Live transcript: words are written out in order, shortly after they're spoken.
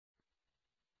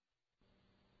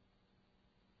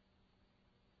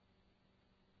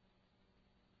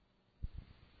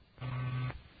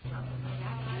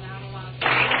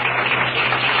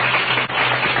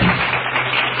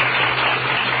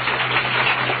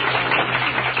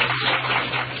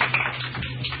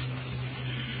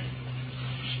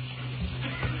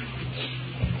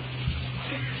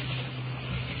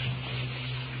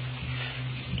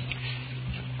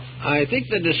I think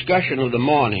the discussion of the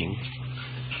morning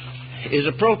is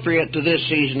appropriate to this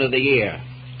season of the year.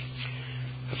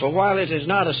 For while it is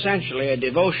not essentially a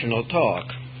devotional talk,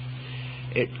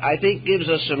 it, I think, gives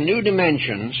us some new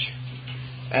dimensions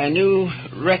and new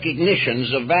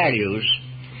recognitions of values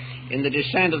in the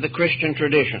descent of the Christian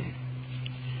tradition.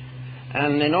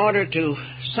 And in order to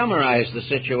summarize the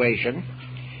situation,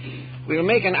 we'll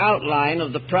make an outline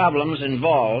of the problems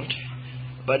involved,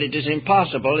 but it is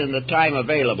impossible in the time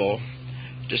available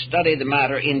to study the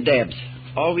matter in depth.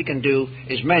 All we can do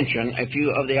is mention a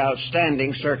few of the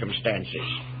outstanding circumstances.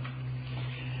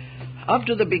 Up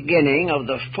to the beginning of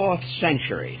the 4th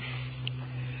century,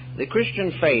 the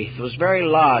Christian faith was very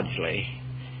largely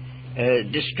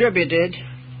distributed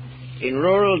in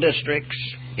rural districts,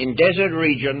 in desert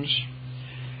regions,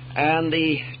 and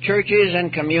the churches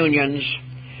and communions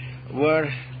were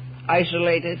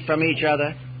isolated from each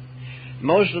other.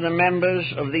 Most of the members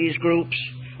of these groups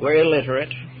were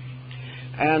illiterate,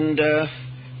 and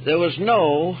there was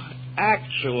no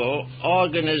actual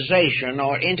organization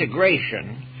or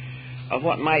integration of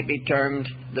what might be termed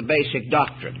the basic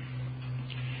doctrine.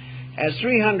 As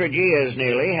 300 years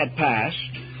nearly had passed,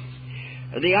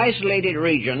 the isolated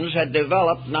regions had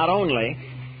developed not only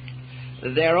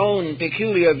their own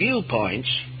peculiar viewpoints,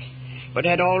 but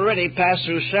had already passed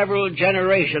through several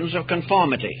generations of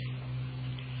conformity.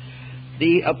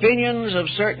 The opinions of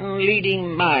certain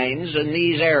leading minds in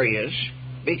these areas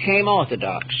became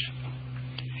orthodox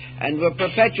and were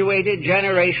perpetuated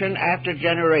generation after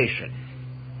generation.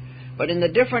 But in the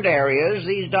different areas,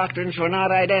 these doctrines were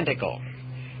not identical,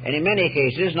 and in many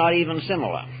cases not even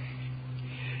similar.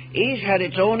 Each had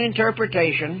its own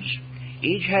interpretations,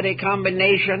 each had a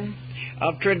combination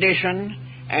of tradition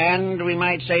and, we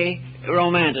might say,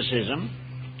 romanticism,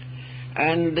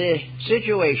 and the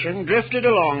situation drifted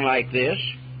along like this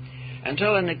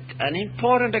until an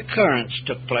important occurrence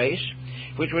took place,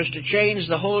 which was to change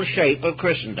the whole shape of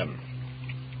Christendom.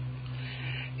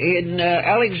 In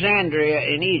Alexandria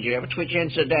in Egypt, which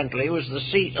incidentally was the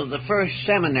seat of the first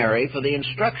seminary for the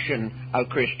instruction of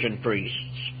Christian priests,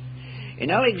 in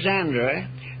Alexandria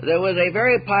there was a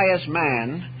very pious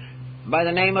man by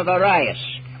the name of Arius.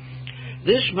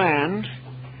 This man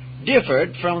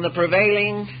differed from the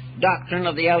prevailing doctrine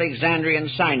of the Alexandrian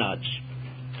synods.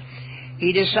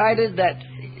 He decided that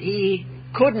he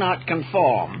could not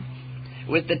conform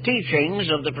with the teachings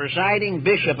of the presiding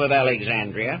bishop of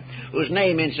Alexandria, whose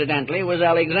name, incidentally, was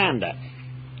Alexander.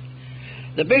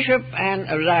 The bishop and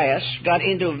Arius got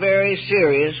into very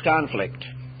serious conflict,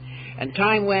 and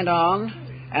time went on,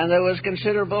 and there was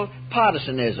considerable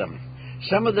partisanism.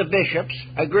 Some of the bishops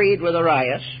agreed with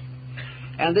Arius,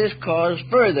 and this caused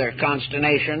further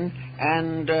consternation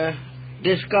and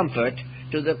discomfort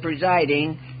to the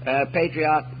presiding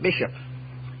patriarch bishop.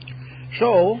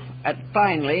 So,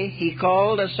 finally, he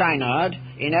called a synod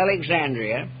in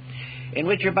Alexandria, in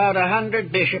which about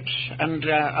 100 bishops and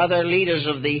other leaders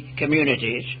of the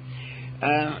communities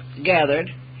gathered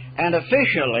and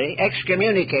officially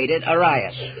excommunicated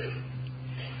Arius.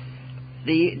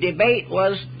 The debate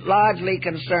was largely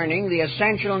concerning the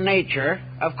essential nature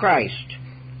of Christ.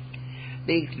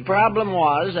 The problem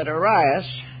was that Arius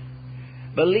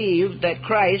believed that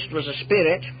Christ was a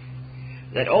spirit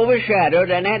that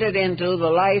overshadowed and entered into the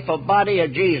life or body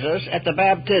of Jesus at the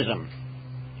baptism.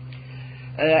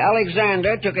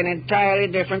 Alexander took an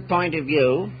entirely different point of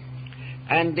view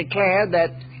and declared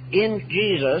that in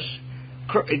Jesus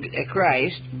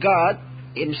Christ, God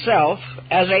himself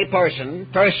as a person,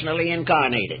 personally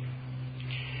incarnated.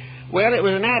 Well, it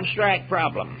was an abstract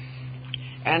problem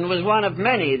and was one of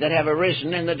many that have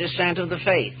arisen in the descent of the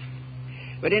faith.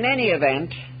 But in any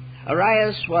event,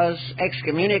 Arius was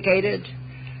excommunicated,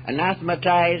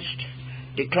 anathematized,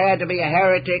 declared to be a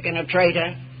heretic and a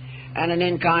traitor, and an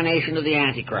incarnation of the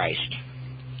Antichrist.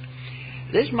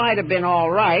 This might have been all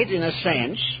right in a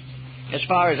sense, as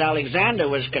far as Alexander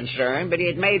was concerned, but he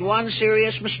had made one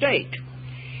serious mistake.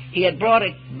 He had brought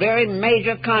a very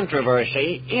major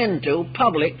controversy into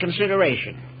public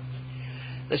consideration.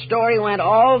 The story went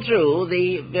all through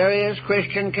the various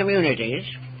Christian communities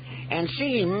and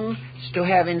seems to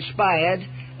have inspired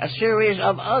a series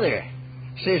of other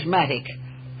schismatic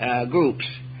groups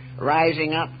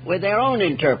rising up with their own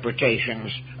interpretations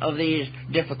of these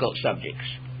difficult subjects.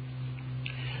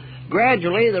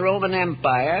 Gradually, the Roman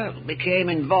Empire became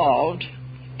involved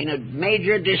in a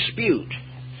major dispute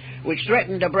which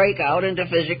threatened to break out into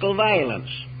physical violence.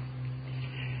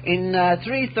 In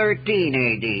 313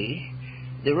 A.D.,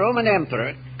 the Roman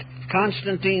Emperor,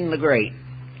 Constantine the Great,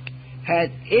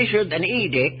 had issued an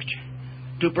edict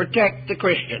to protect the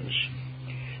Christians.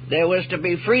 There was to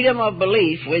be freedom of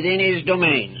belief within his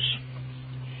domains.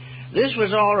 This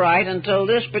was all right until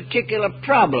this particular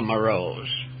problem arose,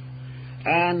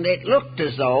 and it looked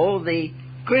as though the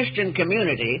Christian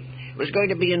community was going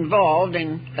to be involved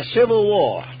in a civil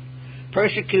war,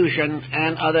 persecution,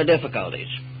 and other difficulties.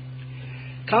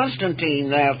 Constantine,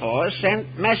 therefore,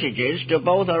 sent messages to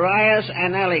both Arius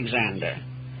and Alexander,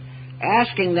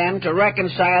 asking them to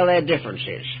reconcile their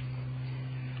differences.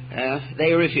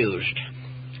 They refused.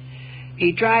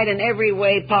 He tried in every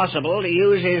way possible to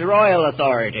use his royal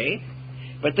authority,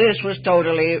 but this was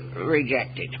totally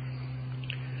rejected.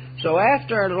 So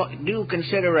after due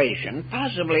consideration,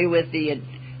 possibly with the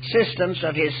assistance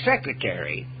of his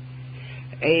secretary,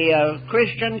 a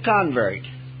Christian convert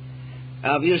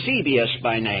of Eusebius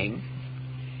by name,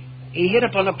 he hit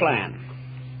upon a plan.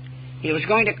 He was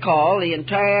going to call the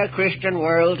entire Christian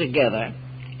world together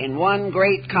in one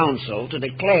great council to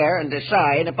declare and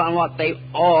decide upon what they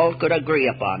all could agree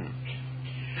upon.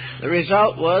 The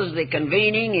result was the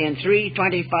convening in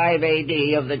 325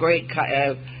 A.D. of the great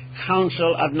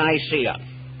Council of Nicaea.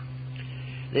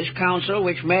 This council,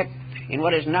 which met in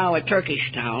what is now a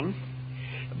Turkish town,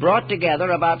 brought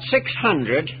together about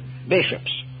 600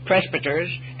 bishops, presbyters,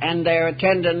 and their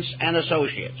attendants and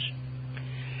associates.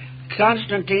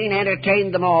 Constantine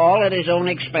entertained them all at his own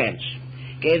expense,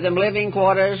 gave them living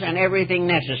quarters and everything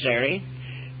necessary,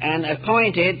 and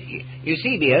appointed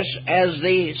Eusebius as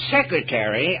the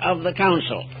secretary of the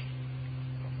council.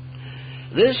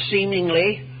 This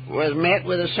seemingly was met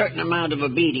with a certain amount of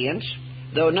obedience,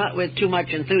 though not with too much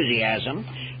enthusiasm,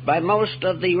 by most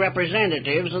of the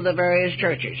representatives of the various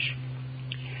churches.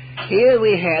 Here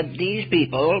we had these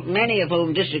people, many of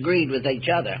whom disagreed with each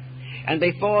other, and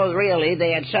before really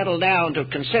they had settled down to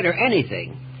consider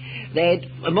anything,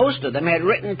 most of them had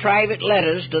written private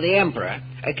letters to the emperor,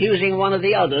 accusing one of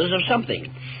the others of something.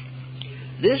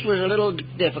 This was a little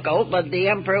difficult, but the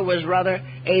emperor was rather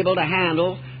able to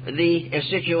handle the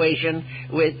situation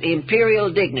with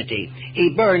imperial dignity.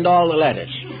 He burned all the letters.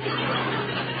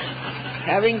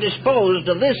 Having disposed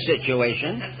of this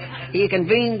situation, he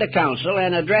convened the council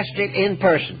and addressed it in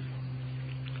person.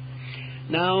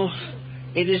 Now,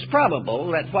 it is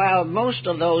probable that while most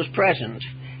of those present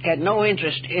had no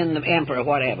interest in the emperor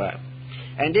whatever,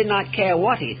 and did not care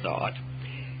what he thought,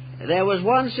 there was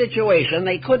one situation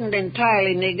they couldn't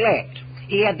entirely neglect.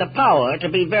 He had the power to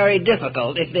be very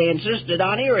difficult if they insisted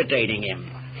on irritating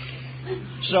him.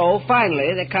 So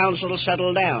finally the council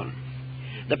settled down.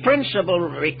 The principal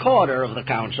recorder of the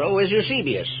council was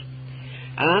Eusebius,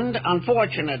 and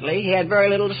unfortunately he had very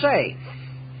little to say.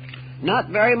 Not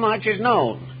very much is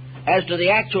known as to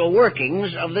the actual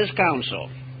workings of this council.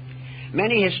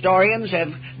 Many historians have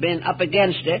been up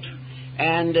against it,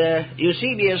 and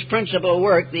Eusebius' principal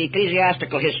work, the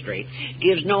Ecclesiastical History,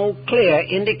 gives no clear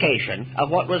indication of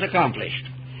what was accomplished.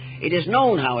 It is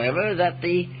known, however, that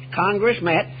the Congress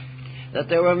met, that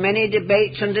there were many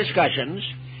debates and discussions,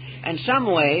 and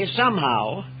some way,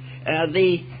 somehow,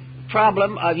 the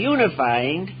problem of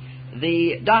unifying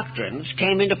the doctrines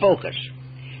came into focus.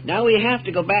 Now we have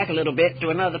to go back a little bit to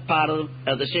another part of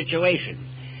the situation.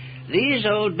 These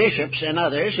old bishops and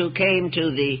others who came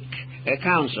to the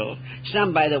council,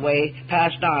 some, by the way,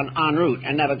 passed on en route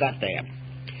and never got there.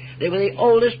 They were the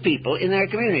oldest people in their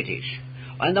communities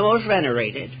and the most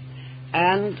venerated,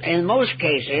 and in most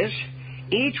cases,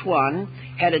 each one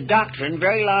had a doctrine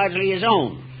very largely his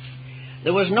own.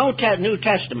 There was no New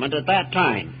Testament at that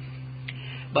time,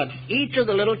 but each of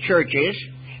the little churches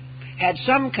had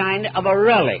some kind of a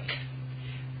relic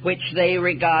which they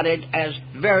regarded as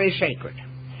very sacred.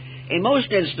 In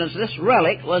most instances, this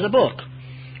relic was a book,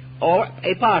 or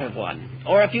a part of one,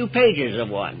 or a few pages of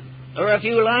one, or a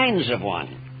few lines of one.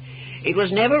 It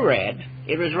was never read.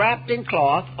 It was wrapped in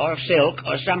cloth or silk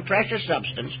or some precious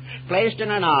substance, placed in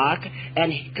an ark,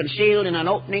 and concealed in an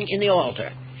opening in the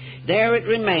altar. There it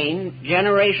remained,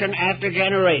 generation after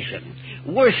generation,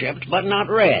 worshipped but not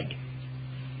read.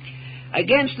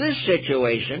 Against this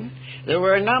situation, there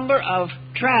were a number of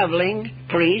traveling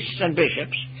priests and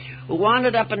bishops who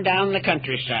wandered up and down the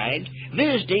countryside,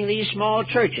 visiting these small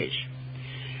churches.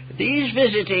 These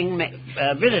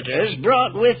visitors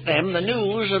brought with them the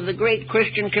news of the great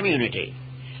Christian community.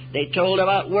 They told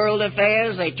about world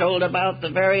affairs, they told about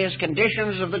the various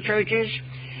conditions of the churches,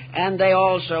 and they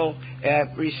also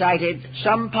recited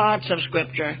some parts of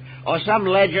Scripture, or some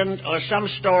legend, or some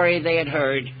story they had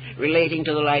heard relating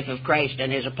to the life of Christ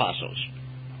and his apostles.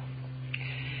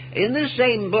 In this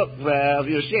same book of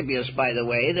Eusebius, by the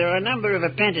way, there are a number of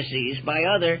appendices by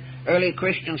other early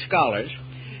Christian scholars,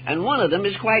 and one of them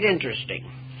is quite interesting.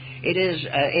 It is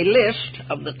a list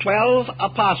of the 12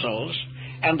 apostles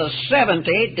and the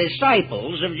 70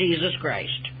 disciples of Jesus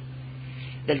Christ.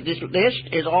 this list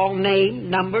is all named,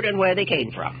 numbered, and where they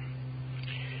came from.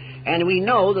 And we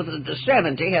know that the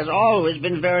 70 has always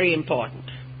been very important.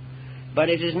 But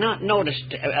it is not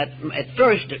noticed, at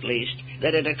first at least,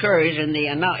 that it occurs in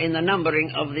the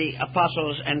numbering of the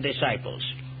apostles and disciples.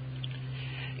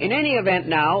 In any event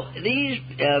now, these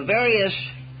various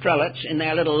prelates in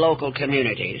their little local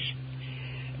communities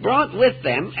brought with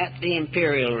them, at the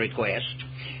imperial request,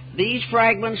 these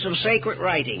fragments of sacred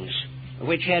writings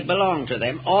which had belonged to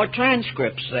them, or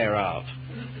transcripts thereof.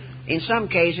 In some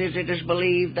cases it is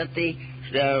believed that the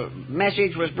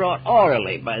message was brought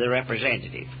orally by the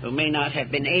representative, who may not have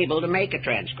been able to make a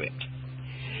transcript.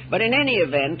 But in any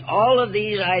event, all of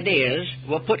these ideas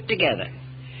were put together.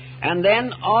 And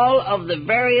then all of the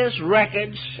various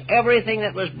records, everything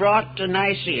that was brought to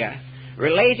Nicaea,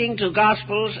 relating to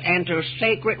Gospels and to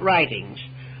sacred writings,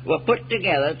 were put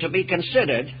together to be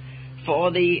considered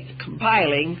for the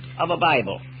compiling of a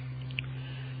Bible.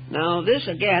 Now, this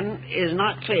again is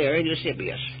not clear in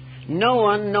Eusebius. No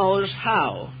one knows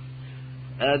how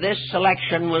this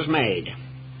selection was made,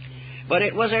 but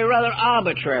it was a rather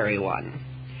arbitrary one,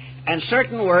 and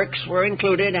certain works were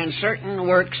included and certain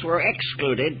works were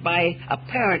excluded by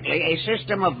apparently a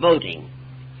system of voting.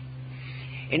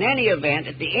 In any event,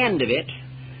 at the end of it,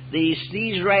 these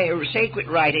sacred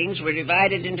writings were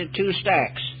divided into two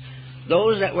stacks: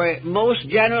 those that were most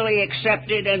generally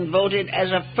accepted and voted as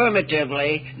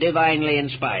affirmatively divinely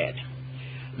inspired,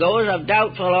 those of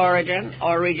doubtful origin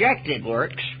or rejected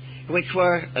works, which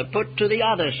were put to the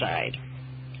other side.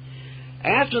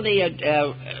 After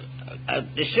the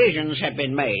decisions had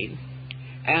been made,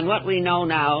 and what we know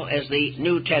now as the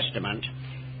New Testament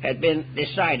had been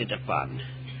decided upon,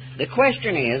 the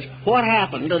question is, what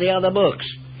happened to the other books?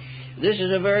 This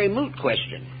is a very moot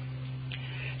question.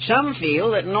 Some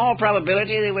feel that in all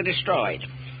probability they were destroyed.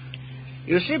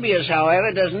 Eusebius,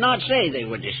 however, does not say they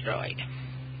were destroyed.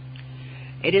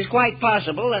 It is quite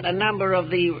possible that a number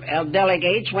of the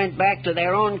delegates went back to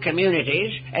their own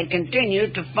communities and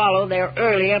continued to follow their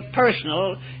earlier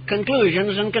personal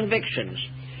conclusions and convictions,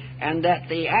 and that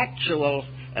the actual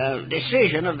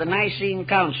decision of the Nicene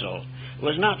Council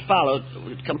was not followed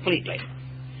completely.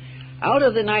 Out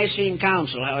of the Nicene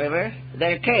Council, however,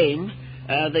 there came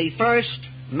the first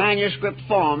manuscript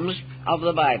forms of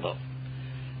the Bible.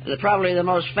 Probably the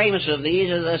most famous of these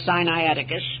is the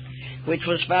Sinaiticus, which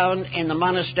was found in the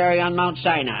monastery on Mount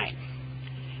Sinai.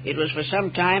 It was for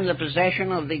some time the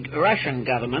possession of the Russian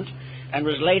government and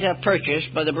was later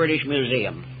purchased by the British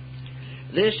Museum.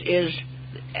 This is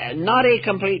not a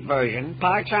complete version.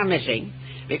 Parts are missing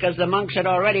because the monks had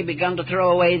already begun to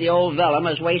throw away the old vellum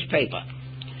as waste paper.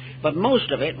 But most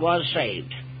of it was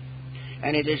saved,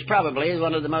 and it is probably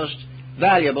one of the most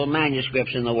valuable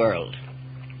manuscripts in the world.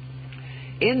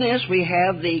 In this we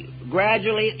have the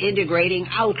gradually integrating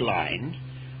outline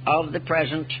of the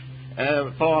present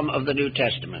form of the New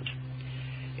Testament.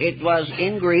 It was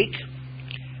in Greek,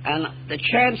 and the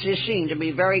chances seem to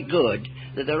be very good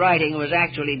that the writing was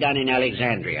actually done in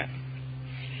Alexandria.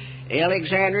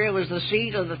 Alexandria was the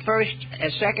seat of the first,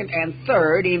 second, and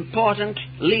third important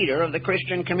leader of the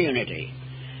Christian community,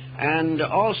 and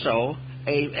also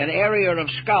an area of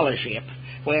scholarship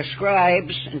where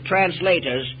scribes and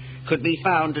translators could be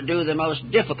found to do the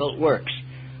most difficult works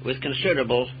with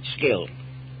considerable skill.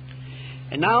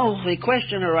 And now the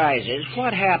question arises,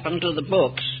 what happened to the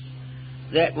books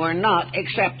that were not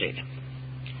accepted?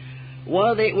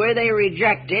 Were they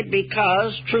rejected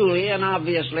because truly and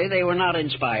obviously they were not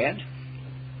inspired?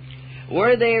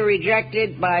 Were they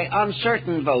rejected by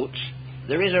uncertain votes?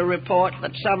 There is a report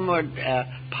that some were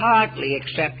partly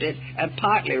accepted and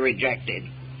partly rejected,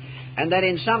 and that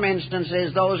in some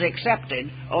instances those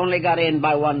accepted only got in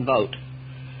by one vote.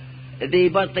 But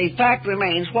the fact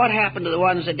remains, what happened to the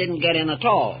ones that didn't get in at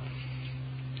all?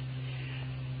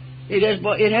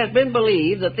 It has been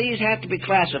believed that these have to be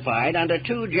classified under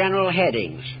two general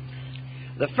headings.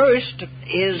 The first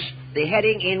is the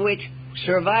heading in which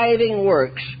surviving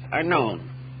works are known.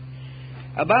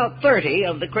 About 30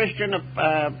 of the Christian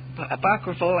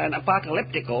apocryphal and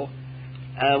apocalyptical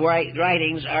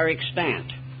writings are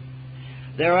extant.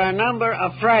 There are a number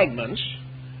of fragments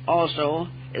also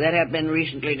that have been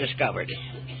recently discovered.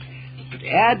 To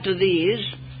add to these,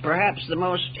 perhaps the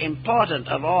most important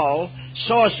of all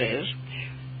sources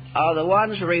are the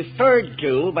ones referred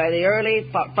to by the early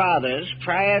fathers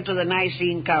prior to the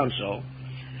Nicene Council,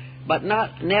 but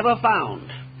never found.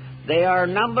 They are a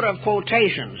number of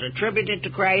quotations attributed to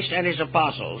Christ and his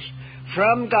apostles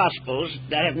from Gospels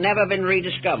that have never been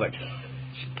rediscovered.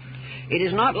 It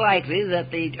is not likely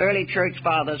that the early church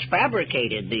fathers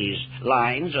fabricated these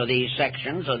lines or these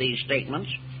sections or these statements,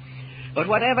 But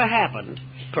whatever happened,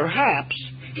 perhaps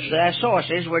their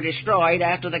sources were destroyed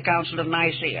after the Council of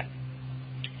Nicaea.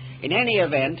 In any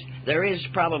event, there is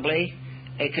probably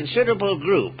a considerable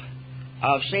group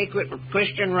of sacred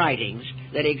Christian writings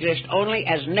that exist only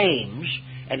as names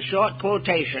and short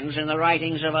quotations in the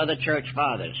writings of other church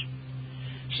fathers.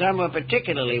 Some were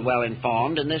particularly well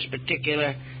informed in this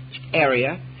particular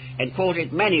area and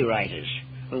quoted many writers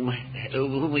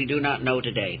whom we do not know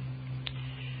today.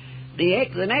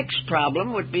 The next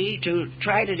problem would be to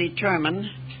try to determine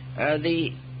the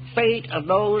fate of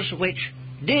those which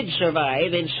did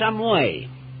survive in some way.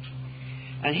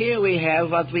 And here we have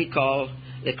what we call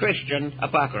the Christian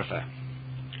Apocrypha.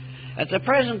 At the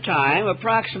present time,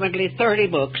 approximately 30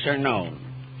 books are known,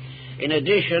 in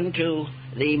addition to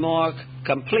the more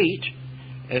complete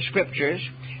scriptures,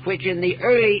 which in the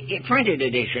early printed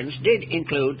editions did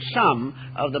include some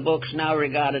of the books now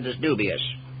regarded as dubious.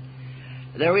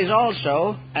 There is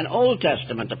also an Old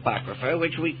Testament Apocrypha,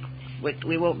 which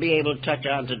we won't be able to touch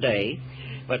on today,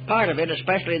 but part of it,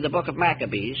 especially the book of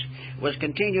Maccabees, was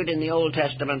continued in the Old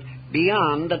Testament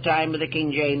beyond the time of the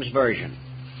King James Version.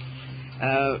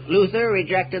 Luther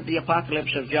rejected the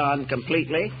Apocalypse of John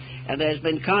completely, and there's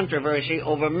been controversy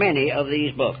over many of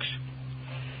these books.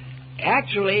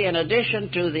 Actually, in addition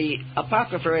to the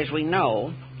Apocrypha as we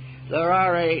know, there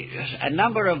are a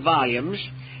number of volumes,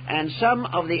 and some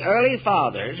of the early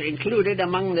fathers included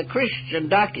among the Christian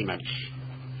documents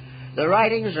the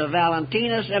writings of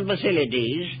Valentinus and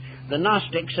Basilides, the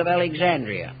Gnostics of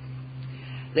Alexandria.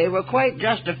 They were quite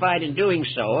justified in doing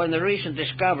so, and the recent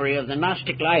discovery of the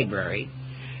Gnostic Library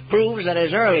proves that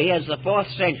as early as the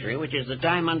 4th century, which is the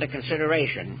time under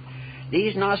consideration,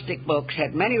 these Gnostic books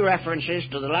had many references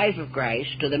to the life of Christ,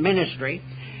 to the ministry,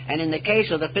 and in the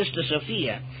case of the Pistis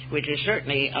Sophia, which is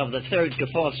certainly of the 3rd to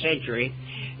 4th century,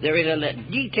 there is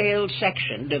a detailed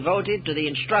section devoted to the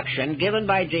instruction given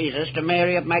by Jesus to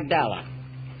Mary of Magdala.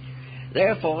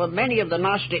 Therefore, many of the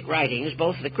Gnostic writings,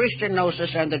 both the Christian Gnosis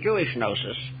and the Jewish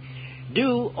Gnosis,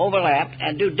 do overlap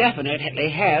and do definitely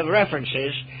have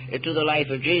references to the life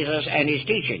of Jesus and his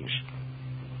teachings.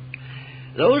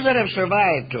 Those that have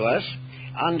survived to us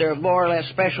under more or less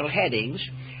special headings,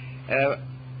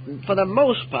 for the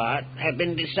most part, have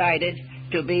been decided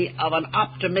to be of an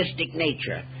optimistic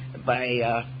nature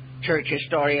by church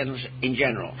historians in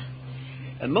general.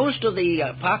 Most of the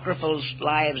apocryphal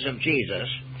lives of Jesus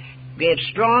gave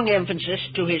strong emphasis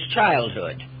to his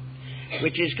childhood,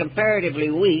 which is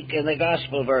comparatively weak in the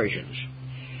gospel versions.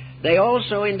 They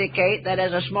also indicate that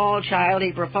as a small child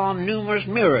he performed numerous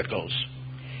miracles,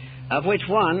 of which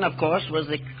one, of course, was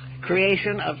the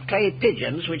creation of clay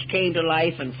pigeons which came to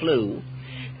life and flew,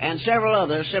 and several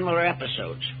other similar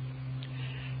episodes.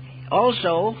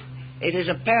 Also, it is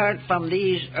apparent from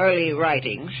these early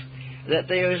writings that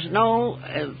there is no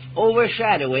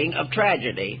overshadowing of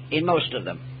tragedy in most of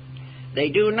them. They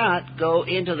do not go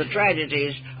into the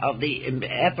tragedies of the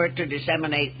effort to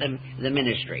disseminate the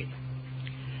ministry.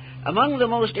 Among the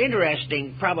most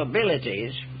interesting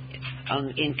probabilities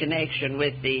in connection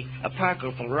with the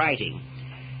apocryphal writing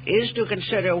is to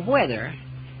consider whether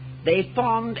they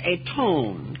formed a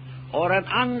tone or an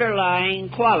underlying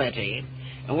quality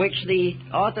which the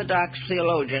Orthodox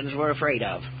theologians were afraid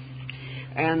of.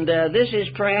 And this is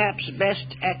perhaps best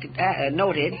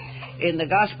noted in the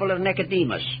Gospel of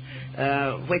Nicodemus,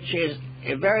 which is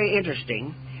very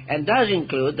interesting and does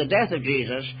include the death of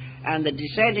Jesus and the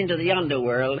descent into the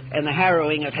underworld and the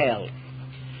harrowing of hell,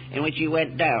 in which he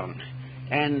went down.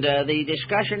 And the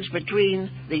discussions between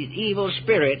the evil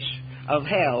spirits of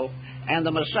hell and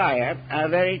the Messiah are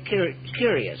very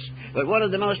curious. But one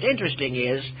of the most interesting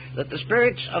is that the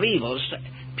spirits of evil,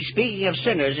 speaking of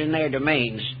sinners in their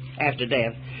domains after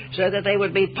death, said that they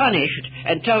would be punished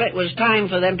until it was time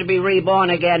for them to be reborn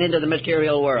again into the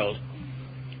material world.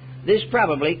 This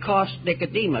probably cost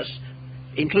Nicodemus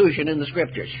inclusion in the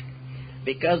Scriptures,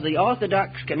 because the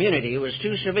Orthodox community was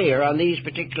too severe on these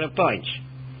particular points.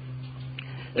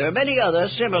 There are many other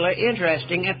similar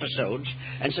interesting episodes,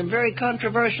 and some very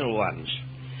controversial ones.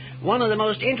 One of the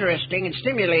most interesting and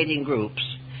stimulating groups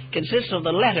consists of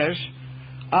the letters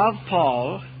of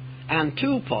Paul and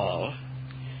to Paul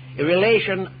in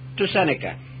relation to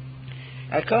Seneca.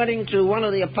 According to one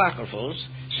of the apocryphals,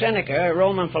 Seneca, a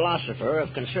Roman philosopher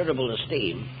of considerable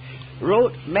esteem,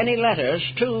 wrote many letters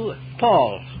to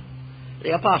Paul,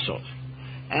 the apostle,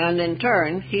 and in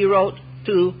turn he wrote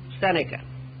to Seneca.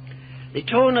 The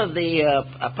tone of the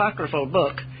apocryphal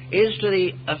book is to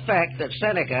the effect that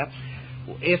Seneca,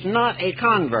 if not a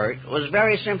convert, was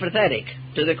very sympathetic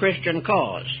to the Christian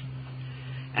cause.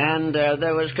 And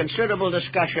there was considerable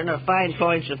discussion of fine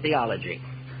points of theology.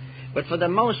 but for the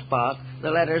most part,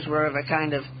 the letters were of a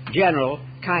kind of general,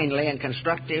 kindly, and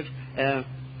constructive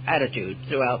attitude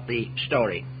throughout the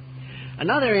story.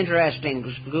 Another interesting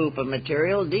group of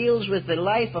material deals with the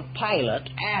life of Pilate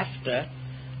after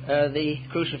the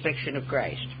crucifixion of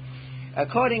Christ.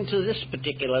 According to this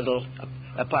particular little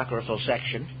apocryphal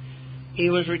section, he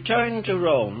was returned to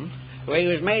Rome, where he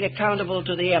was made accountable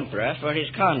to the emperor for his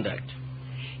conduct.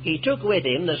 He took with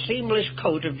him the seamless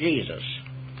coat of Jesus,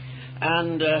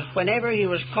 and whenever he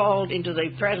was called into the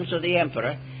presence of the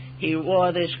emperor, he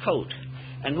wore this coat.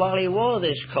 And while he wore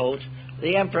this coat,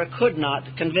 the emperor could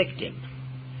not convict him.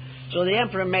 So the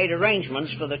emperor made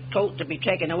arrangements for the coat to be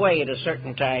taken away at a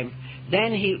certain time.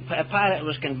 Then Pilate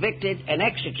was convicted and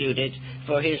executed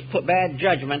for his bad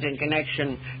judgment in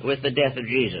connection with the death of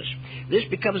Jesus. This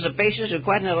becomes the basis of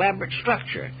quite an elaborate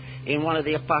structure in one of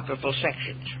the apocryphal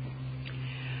sections.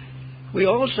 We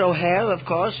also have, of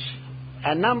course,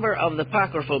 a number of the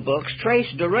apocryphal books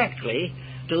traced directly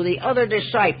to the other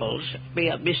disciples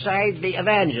besides the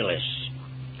evangelists.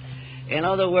 In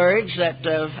other words, that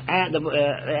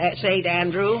St.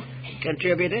 Andrew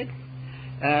contributed.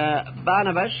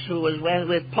 Barnabas, who was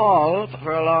with Paul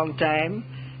for a long time,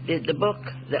 did the book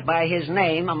that by his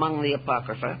name among the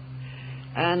Apocrypha.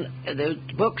 And the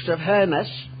books of Hermas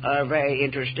are very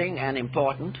interesting and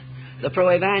important. The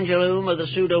Proevangelium of the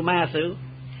Pseudo-Matthew.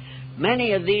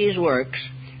 Many of these works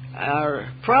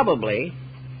are probably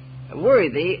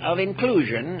worthy of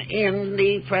inclusion in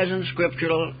the present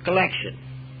scriptural collection.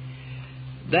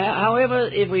 However,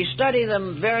 if we study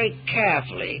them very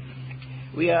carefully,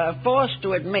 we are forced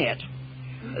to admit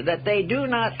that they do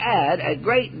not add a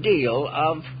great deal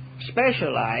of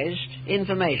specialized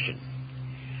information.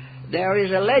 There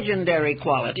is a legendary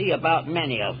quality about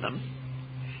many of them.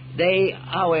 They,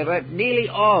 however, nearly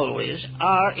always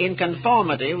are in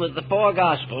conformity with the four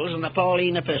Gospels and the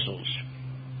Pauline epistles.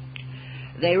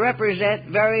 They represent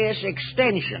various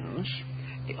extensions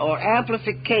or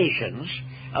amplifications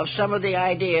of some of the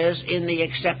ideas in the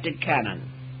accepted canon.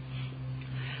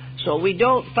 So we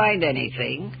don't find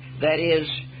anything that is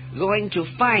going to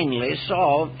finally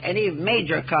solve any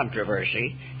major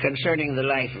controversy concerning the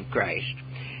life of Christ.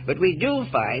 But we do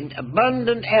find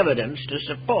abundant evidence to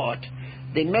support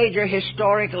the major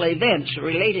historical events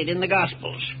related in the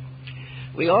Gospels.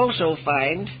 We also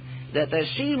find that there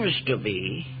seems to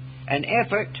be an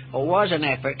effort, or was an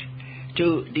effort,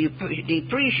 to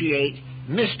depreciate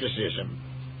mysticism,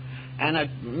 and a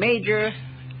major,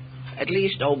 at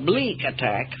least oblique,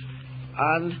 attack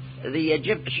on the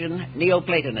Egyptian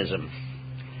Neoplatonism.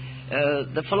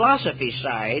 The philosophy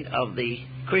side of the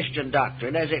Christian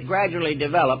doctrine, as it gradually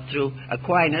developed through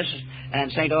Aquinas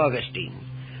and St. Augustine,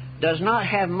 does not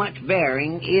have much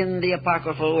bearing in the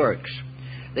apocryphal works.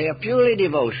 They are purely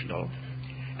devotional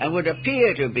and would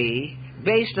appear to be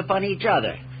based upon each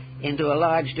other into a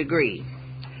large degree.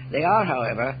 They are,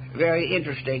 however, very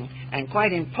interesting and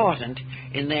quite important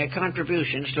in their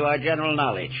contributions to our general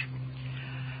knowledge.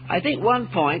 I think one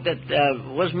point that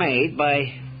was made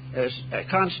by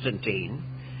Constantine,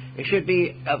 it should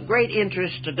be of great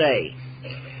interest today.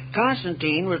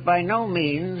 Constantine was by no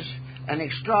means an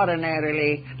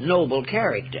extraordinarily noble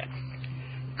character.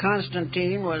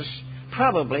 Constantine was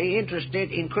probably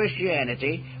interested in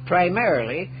Christianity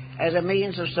primarily as a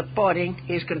means of supporting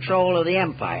his control of the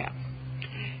empire.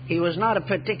 He was not a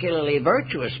particularly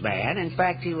virtuous man. In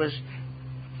fact, he was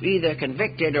either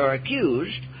convicted or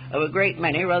accused of a great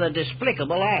many rather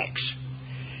despicable acts.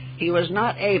 He was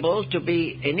not able to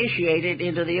be initiated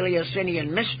into the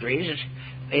Eleusinian mysteries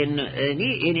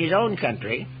in his own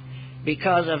country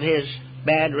because of his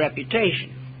bad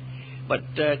reputation. But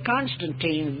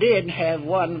Constantine did have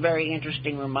one very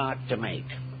interesting remark to make,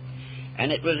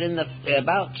 and it was in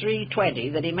about 320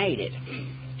 that he made it.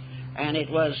 And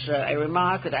it was a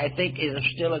remark that I think is of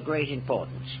still a great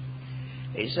importance.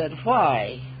 He said,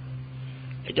 "Why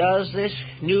does this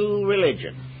new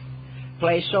religion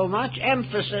place so much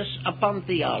emphasis upon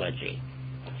theology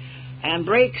and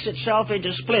breaks itself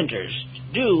into splinters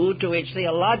due to its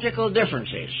theological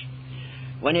differences,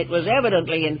 when it was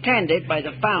evidently intended by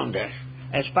the founder,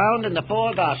 as found in the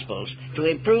four Gospels, to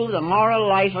improve the moral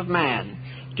life of man,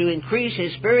 to increase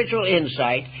his spiritual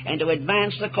insight, and to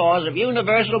advance the cause of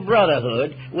universal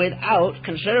brotherhood without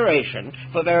consideration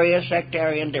for various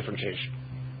sectarian differences?"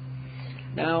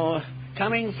 Now,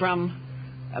 coming from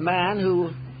a man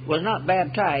who was not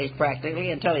baptized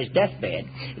practically until his deathbed,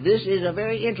 this is a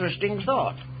very interesting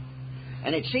thought.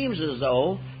 And it seems as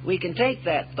though we can take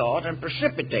that thought and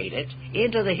precipitate it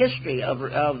into the history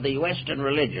of the Western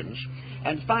religions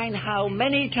and find how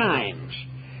many times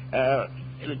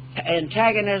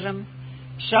antagonism,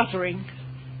 suffering,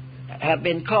 have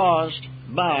been caused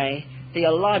by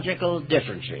theological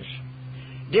differences.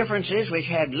 Differences which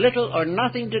had little or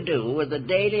nothing to do with the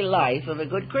daily life of a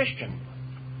good Christian.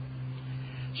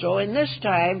 So in this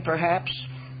time, perhaps,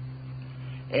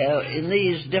 in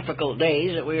these difficult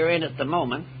days that we are in at the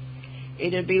moment,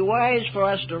 it would be wise for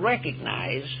us to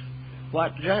recognize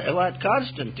what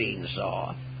Constantine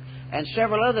saw, and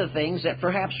several other things that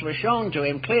perhaps were shown to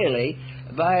him clearly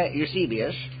by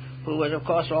Eusebius, who was, of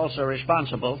course, also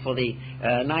responsible for the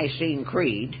Nicene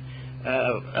Creed,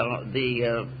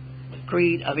 the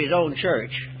creed of his own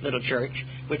church, little church,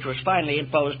 which was finally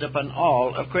imposed upon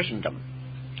all of Christendom.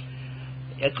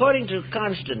 According to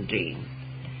Constantine,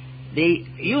 the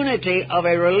unity of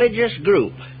a religious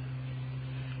group,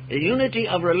 the unity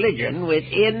of religion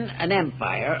within an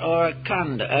empire or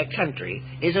a country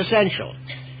is essential.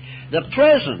 The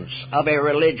presence of a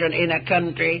religion in a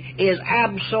country is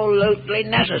absolutely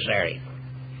necessary.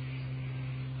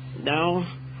 Now,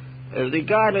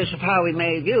 regardless of how we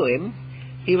may view him,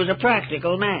 he was a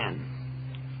practical man.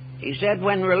 He said,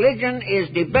 when religion is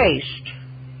debased,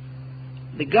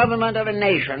 the government of a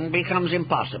nation becomes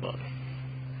impossible.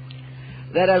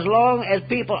 That as long as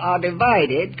people are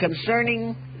divided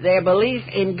concerning their belief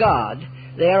in God,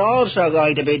 they are also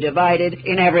going to be divided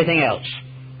in everything else.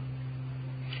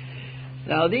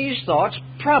 Now, these thoughts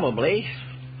probably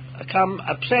come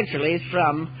essentially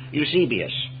from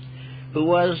Eusebius, who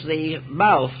was the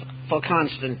mouth for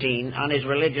Constantine on his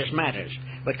religious matters.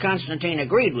 But Constantine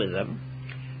agreed with them,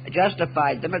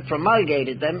 justified them, and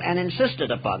promulgated them, and insisted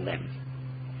upon them.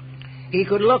 He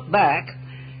could look back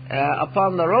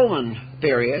upon the Roman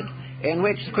period in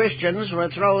which the Christians were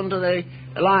thrown to the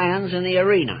lions in the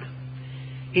arena.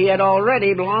 He had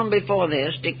already, long before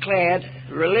this, declared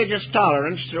religious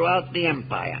tolerance throughout the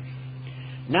empire.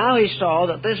 Now he saw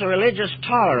that this religious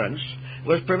tolerance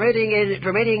was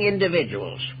permitting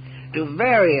individuals to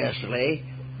variously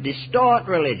distort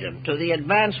religion to the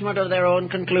advancement of their own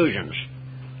conclusions.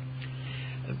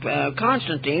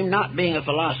 Constantine, not being a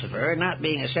philosopher, not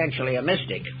being essentially a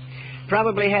mystic,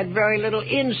 probably had very little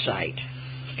insight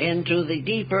into the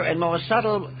deeper and more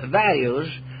subtle values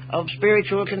of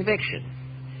spiritual conviction.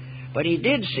 But he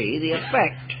did see the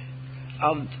effect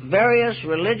of various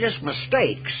religious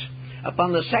mistakes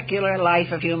upon the secular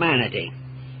life of humanity.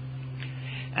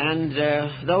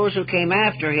 And those who came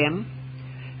after him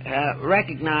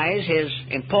recognize his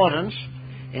importance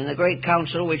in the great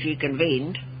council which he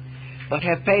convened, but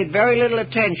have paid very little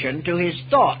attention to his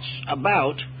thoughts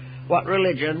about what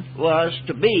religion was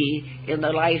to be in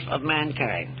the life of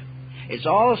mankind. It's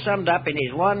all summed up in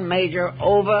his one major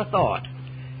overthought.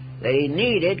 They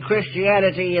needed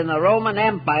Christianity in the Roman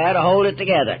Empire to hold it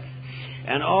together,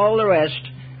 and all the rest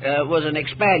was an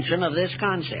expansion of this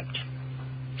concept.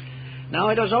 Now,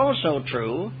 it was also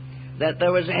true that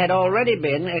there had already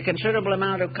been a considerable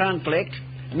amount of conflict,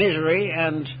 misery,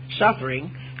 and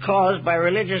suffering caused by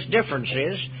religious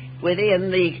differences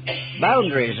within the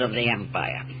boundaries of the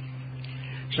empire.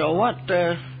 So what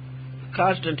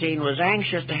Constantine was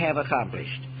anxious to have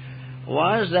accomplished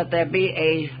was that there be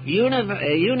a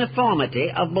uniformity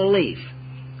of belief,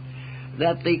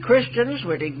 that the Christians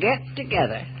were to get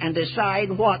together and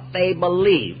decide what they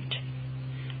believed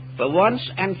for once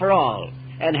and for all,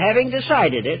 and having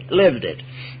decided it, lived it.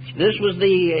 This was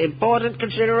the important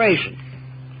consideration.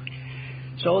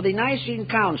 So the Nicene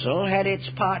Council had its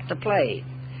part to play,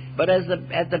 but at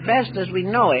the best as we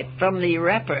know it from the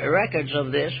records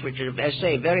of this, which are, as I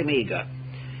say, very meager,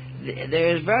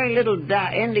 there is very little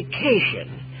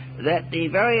indication that the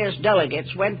various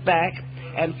delegates went back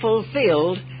and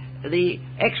fulfilled the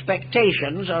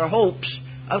expectations or hopes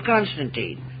of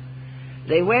Constantine.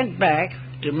 They went back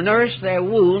to nurse their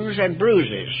wounds and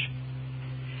bruises,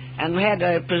 and had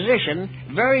a position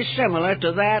very similar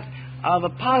to that of a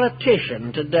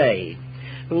politician today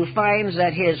who finds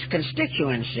that his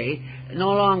constituency no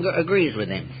longer agrees with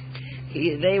him.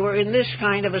 They were in this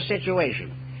kind of a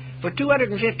situation. For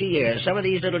 250 years, some of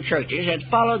these little churches had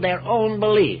followed their own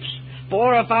beliefs.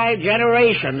 4 or 5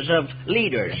 generations of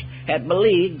leaders had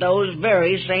believed those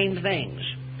very same things.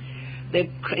 The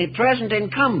present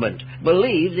incumbent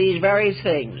believed these very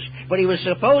things, but he was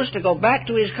supposed to go back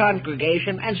to his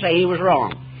congregation and say he was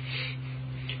wrong.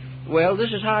 Well,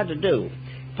 this is hard to do.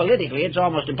 Politically, it's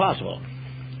almost impossible.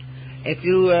 If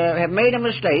you have made a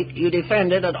mistake, you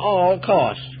defend it at all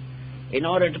costs in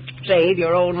order to save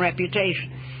your own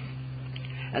reputation.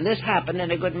 And this happened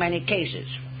in a good many cases.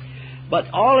 But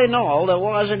all in all, there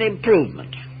was an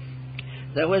improvement.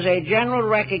 There was a general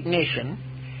recognition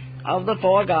of the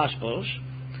 4 Gospels,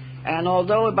 and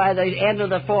although by the end of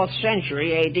the 4th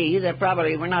century A.D. there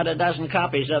probably were not a dozen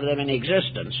copies of them in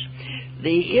existence,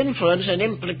 the influence and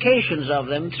implications of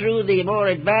them through the more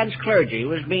advanced clergy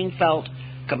was being felt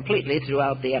completely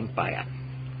throughout the empire.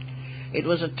 It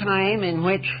was a time in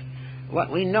which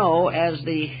what we know as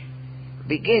the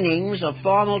beginnings of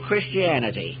formal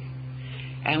Christianity,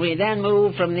 and we then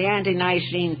moved from the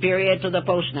ante-Nicene period to the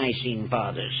post-Nicene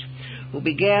fathers, who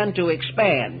began to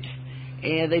expand.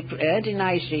 The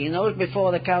ante-Nicene, those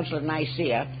before the Council of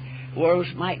Nicaea, were,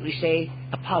 might we say,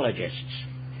 apologists.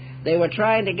 They were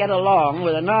trying to get along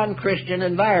with a non-Christian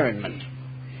environment.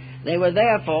 They were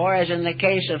therefore, as in the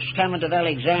case of Clement of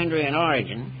Alexandria and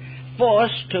Origen,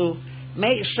 forced to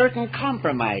make certain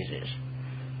compromises.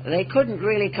 They couldn't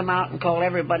really come out and call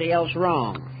everybody else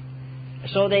wrong.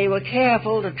 So they were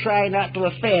careful to try not to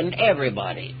offend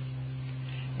everybody.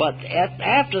 But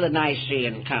after the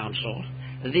Nicene Council,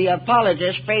 the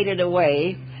apologists faded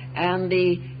away, and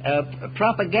the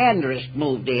propagandists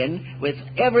moved in with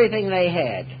everything they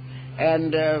had,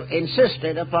 and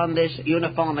insisted upon this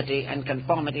uniformity and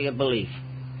conformity of belief.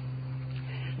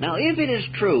 Now, if it is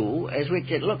true, as which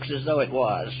it looks as though it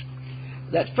was,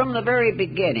 that from the very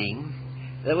beginning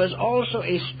there was also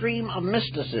a stream of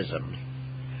mysticism,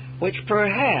 which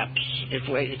perhaps,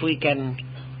 if we can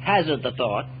hazard the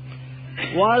thought,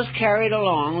 was carried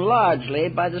along largely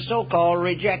by the so-called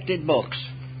rejected books.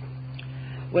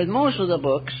 With most of the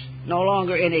books no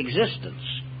longer in existence,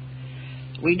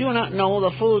 we do not know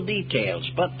the full details,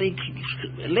 but the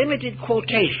limited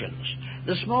quotations,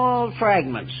 the small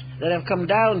fragments that have come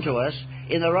down to us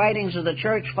in the writings of the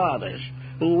Church Fathers,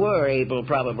 who were able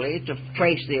probably to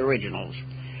trace the originals,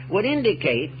 would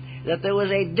indicate that there was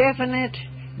a definite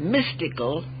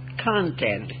mystical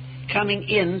content coming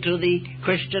into the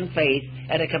Christian faith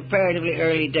at a comparatively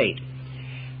early date.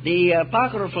 The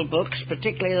apocryphal books,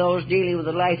 particularly those dealing with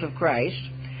the life of Christ,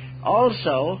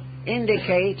 also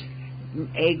indicate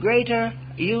a greater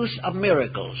use of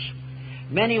miracles,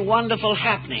 many wonderful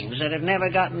happenings that have never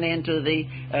gotten into the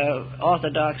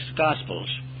Orthodox Gospels,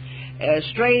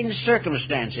 strange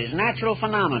circumstances, natural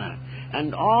phenomena,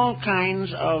 and all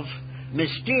kinds of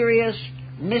mysterious,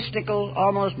 mystical,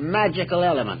 almost magical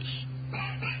elements.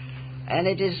 And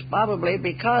it is probably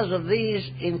because of these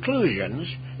inclusions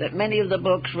that many of the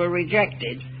books were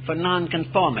rejected for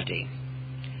nonconformity.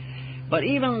 But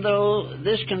even though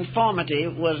this conformity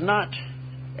was not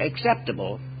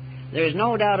acceptable, there is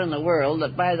no doubt in the world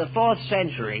that by the 4th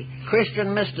century,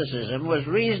 Christian mysticism was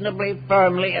reasonably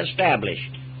firmly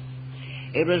established.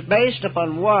 It was based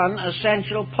upon one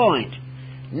essential point,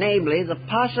 namely the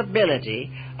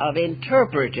possibility of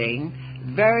interpreting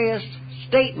various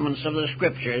statements of the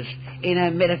Scriptures in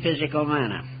a metaphysical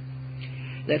manner.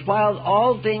 That while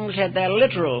all things had their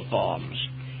literal forms,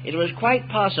 it was quite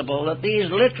possible that these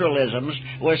literalisms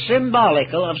were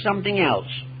symbolical of something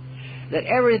else, that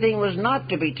everything was not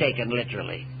to be taken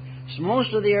literally. So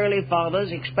most of the early fathers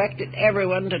expected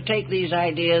everyone to take these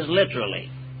ideas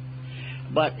literally.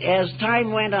 But as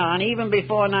time went on, even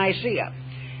before Nicaea,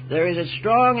 there is a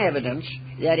strong evidence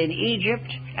that in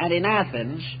Egypt and in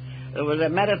Athens there was a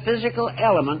metaphysical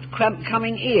element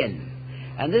coming in.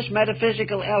 And this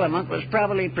metaphysical element was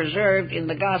probably preserved in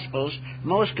the Gospels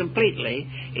most completely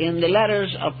in the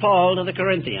letters of Paul to the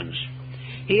Corinthians.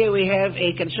 Here we have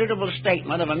a considerable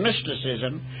statement of a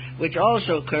mysticism which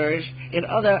also occurs in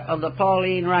other of the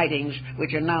Pauline writings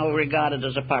which are now regarded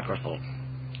as apocryphal.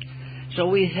 So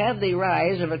we have the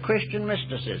rise of a Christian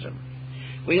mysticism.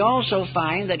 We also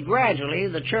find that gradually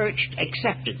the Church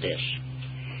accepted this.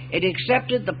 It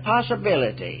accepted the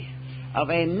possibility of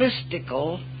a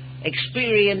mystical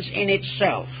experience in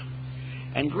itself.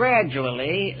 And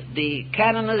gradually the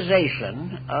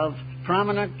canonization of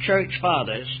prominent Church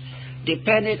Fathers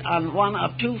depended on one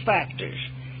of two factors,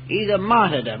 either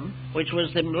martyrdom, which was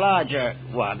the larger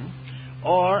one,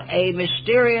 or a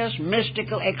mysterious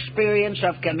mystical experience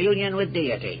of communion with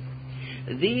deity.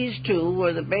 These two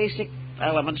were the basic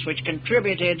elements which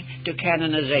contributed to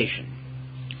canonization.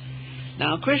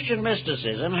 Now, Christian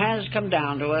mysticism has come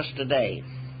down to us today.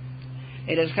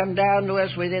 It has come down to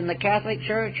us within the Catholic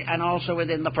Church and also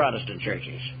within the Protestant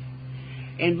churches.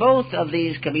 In both of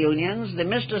these communions, the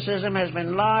mysticism has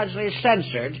been largely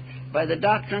censored by the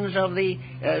doctrines of the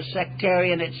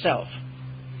sectarian itself.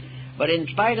 But in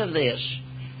spite of this,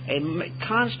 a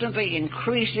constantly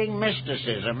increasing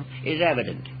mysticism is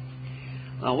evident.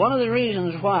 Now, one of the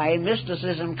reasons why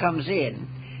mysticism comes in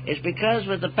is because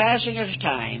with the passing of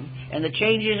time and the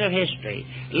changes of history,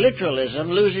 literalism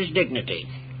loses dignity.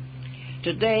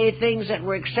 Today, things that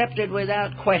were accepted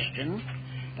without question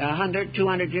 100,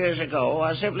 200 years ago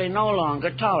are simply no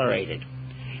longer tolerated.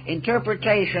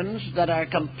 Interpretations that are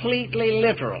completely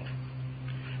literal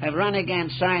have run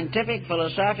against scientific,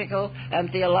 philosophical,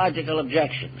 and theological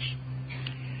objections.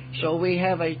 So we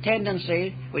have a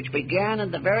tendency, which began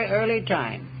at the very early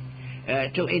time,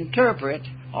 to interpret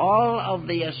all of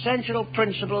the essential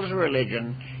principles of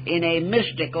religion in a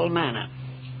mystical manner.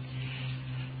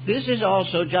 This is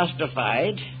also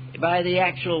justified by the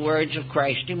actual words of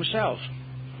Christ himself.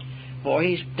 For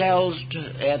he tells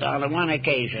on one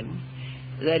occasion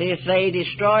that if they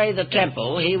destroy the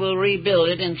temple, he will rebuild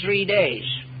it in 3 days.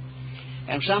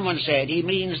 And someone said he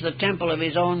means the temple of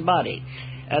his own body.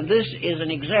 And this is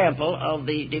an example of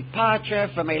the departure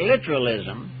from a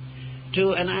literalism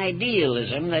to an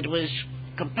idealism that was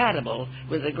compatible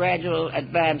with the gradual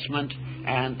advancement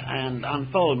and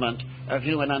unfoldment of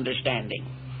human understanding.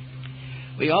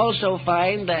 We also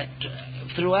find that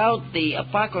throughout the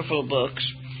apocryphal books,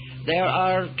 there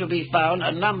are to be found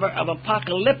a number of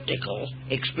apocalyptical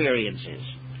experiences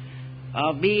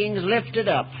of beings lifted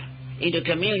up into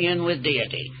communion with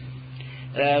deity.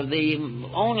 The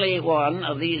only one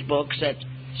of these books that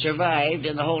survived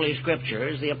in the Holy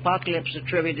Scriptures, the Apocalypse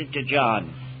attributed to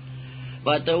John.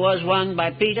 But there was one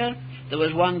by Peter, there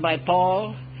was one by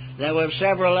Paul, there were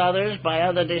several others by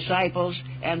other disciples,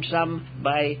 and some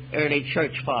by early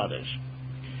church fathers.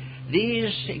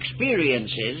 These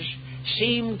experiences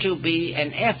seem to be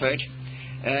an effort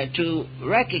to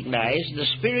recognize the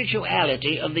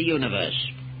spirituality of the universe.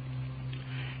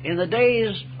 In the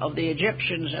days of the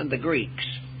Egyptians and the Greeks,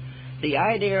 the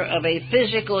idea of a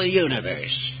physical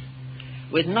universe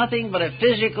with nothing but a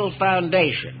physical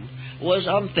foundation was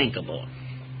unthinkable.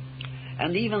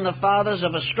 And even the fathers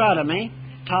of astronomy,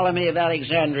 Ptolemy of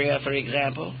Alexandria, for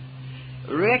example,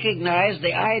 recognized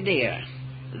the idea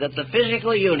that the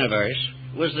physical universe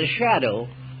was the shadow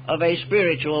of a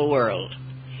spiritual world.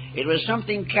 It was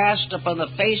something cast upon the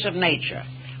face of nature,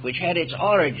 which had its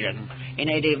origin in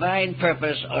a divine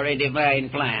purpose or a divine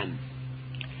plan.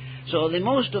 So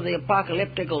most of the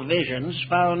apocalyptical visions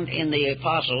found in the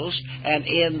apostles and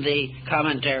in the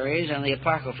commentaries and the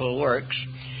apocryphal works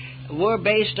were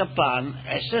based upon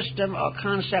a system or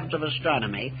concept of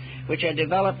astronomy which had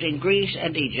developed in Greece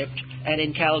and Egypt and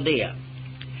in Chaldea.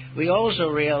 We also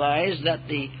realize that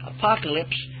the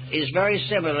apocalypse is very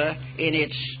similar in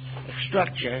its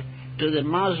structure to the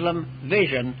Muslim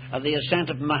vision of the ascent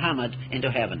of Muhammad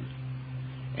into heaven.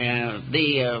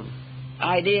 The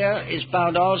idea is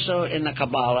found also in the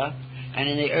Kabbalah and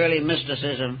in the early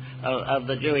mysticism of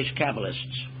the Jewish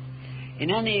Kabbalists.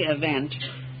 In any event,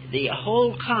 the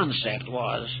whole concept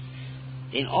was,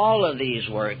 in all of these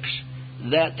works,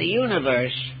 that the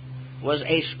universe was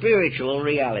a spiritual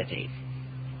reality,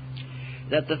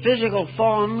 that the physical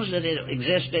forms that it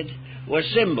existed were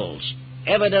symbols,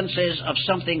 evidences of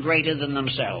something greater than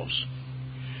themselves.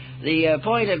 The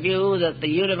point of view that the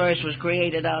universe was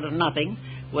created out of nothing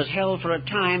was held for a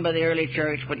time by the early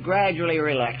church, but gradually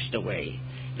relaxed away,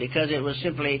 because it was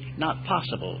simply not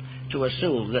possible to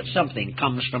assume that something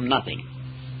comes from nothing.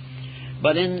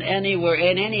 But in any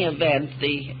event,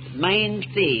 the main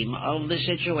theme of the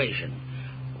situation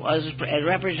was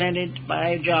represented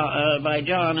by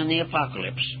John in the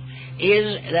Apocalypse,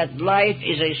 is that life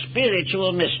is a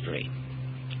spiritual mystery,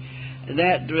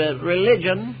 that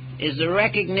religion is the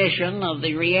recognition of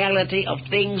the reality of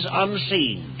things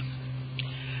unseen,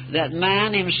 that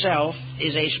man himself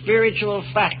is a spiritual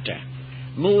factor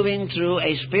moving through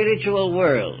a spiritual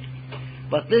world,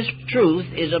 but this truth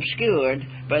is obscured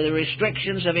by the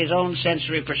restrictions of his own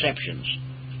sensory perceptions.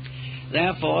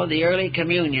 Therefore, the early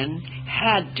communion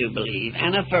had to believe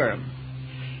and affirm,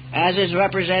 as is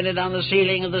represented on the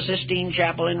ceiling of the Sistine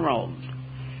Chapel in Rome,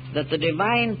 that the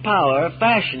divine power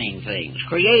fashioning things,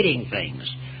 creating things,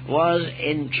 was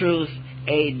in truth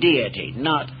a deity,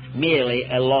 not merely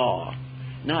a law,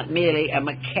 not merely a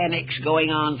mechanics going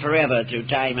on forever through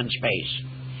time and space,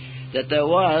 that there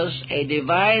was a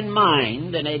divine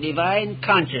mind and a divine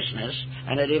consciousness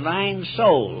and a divine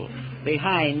soul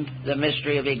behind the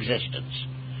mystery of existence,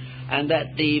 and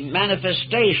that the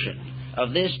manifestation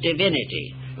of this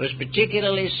divinity was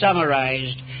particularly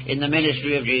summarized in the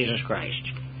ministry of Jesus Christ.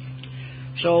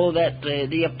 So that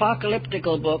the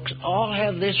apocalyptical books all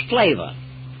have this flavor,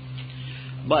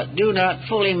 but do not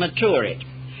fully mature it.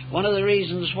 One of the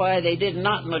reasons why they did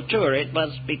not mature it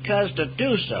was because to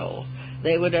do so,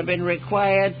 they would have been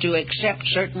required to accept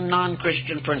certain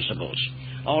non-Christian principles,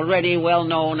 already well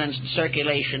known and in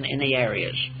circulation in the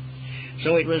areas.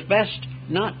 So it was best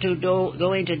not to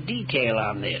go into detail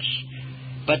on this,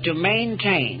 but to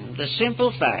maintain the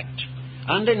simple fact,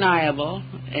 undeniable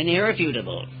and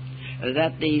irrefutable,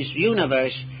 that the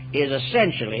universe is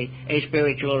essentially a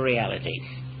spiritual reality.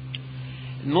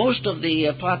 Most of the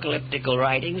apocalyptical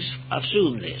writings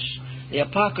assume this, the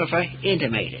Apocrypha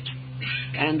intimate it.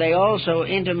 And they also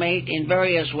intimate in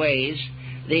various ways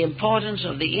the importance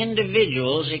of the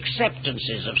individual's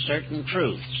acceptances of certain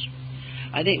truths.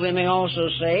 I think we may also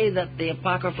say that the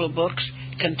apocryphal books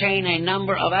contain a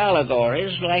number of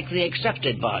allegories like the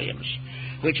accepted volumes,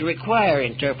 which require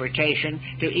interpretation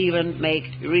to even make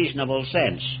reasonable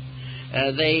sense.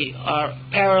 They are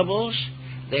parables,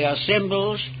 they are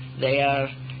symbols, they are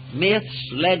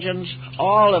myths, legends,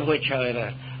 all of which,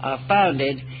 however, are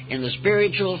founded in the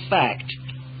spiritual fact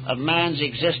of man's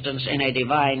existence in a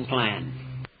divine plan.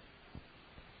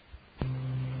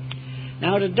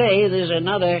 Now today there's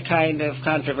another kind of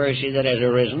controversy that has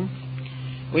arisen,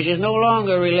 which is no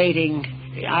longer relating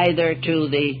either to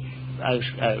the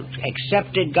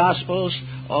accepted Gospels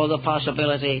or the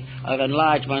possibility of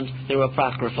enlargement through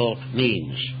apocryphal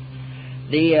means.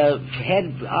 The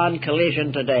head-on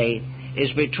collision today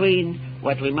is between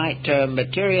what we might term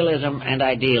materialism and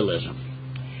idealism.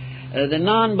 The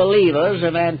non-believers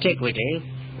of antiquity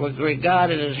were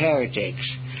regarded as heretics.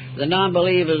 The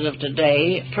non-believers of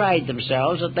today pride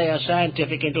themselves that they are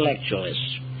scientific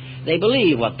intellectualists. They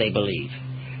believe what they believe,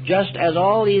 just as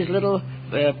all these little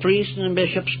priests and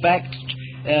bishops back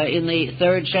in the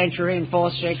 3rd century and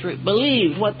 4th century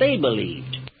believed what they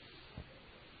believed.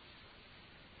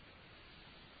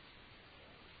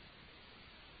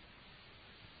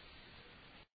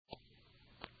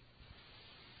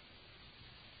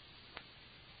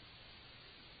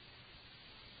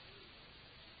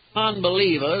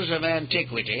 Non-believers of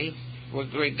antiquity were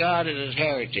regarded as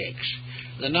heretics.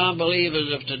 The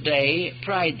non-believers of today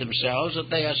pride themselves that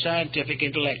they are scientific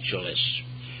intellectualists.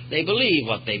 They believe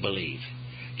what they believe,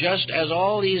 just as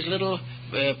all these little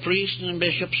priests and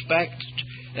bishops back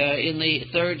in the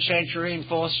 3rd century and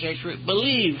 4th century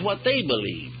believed what they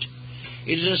believed.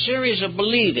 It is a series of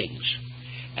believings,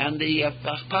 and the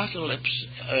Apocalypse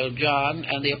of John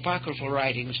and the apocryphal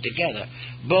writings together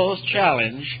both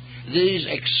challenge these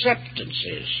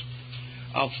acceptances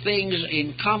of things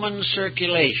in common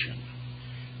circulation,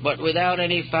 but without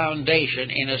any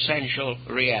foundation in essential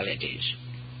realities.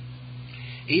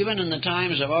 Even in the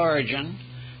times of Origen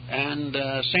and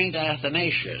St.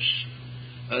 Athanasius,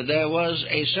 there was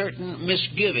a certain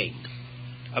misgiving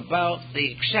about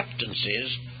the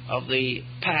acceptances of the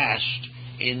past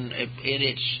in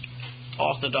its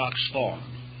orthodox form,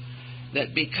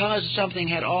 that because something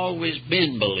had always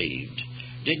been believed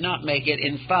did not make it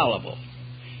infallible.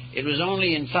 It was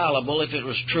only infallible if it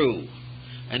was true,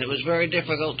 and it was very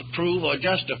difficult to prove or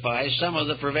justify some of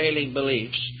the prevailing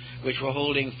beliefs which were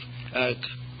holding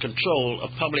control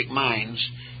of public minds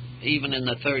even in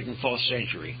the 3rd and 4th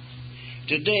century.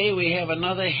 Today we have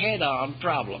another head-on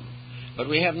problem, but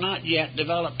we have not yet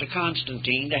developed a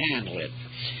Constantine to handle it.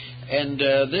 And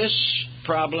this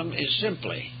problem is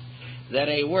simply that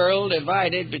a world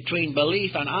divided between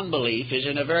belief and unbelief is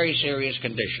in a very serious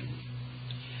condition,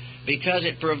 because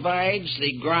it provides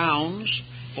the grounds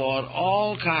for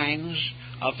all kinds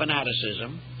of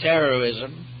fanaticism,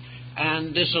 terrorism,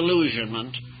 and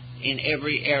disillusionment in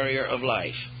every area of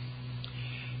life.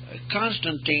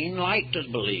 Constantine liked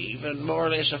to believe and more or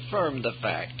less affirmed the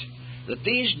fact that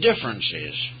these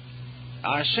differences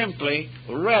are simply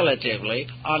relatively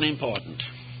unimportant,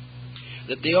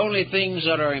 that the only things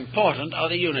that are important are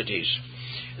the unities,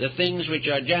 the things which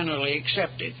are generally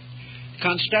accepted.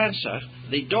 Constanza,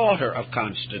 the daughter of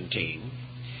Constantine,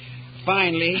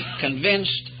 finally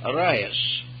convinced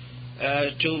Arius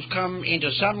to come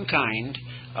into some kind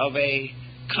of a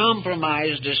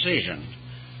compromise decision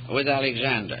with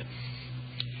Alexander.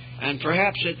 And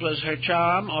perhaps it was her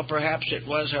charm, or perhaps it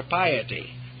was her piety,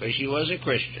 for she was a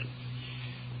Christian,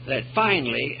 that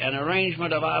finally an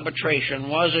arrangement of arbitration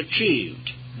was achieved.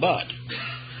 But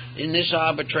in this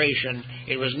arbitration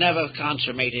it was never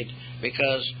consummated,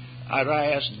 because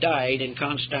Arius died in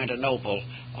Constantinople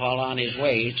while on his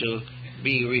way to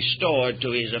be restored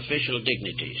to his official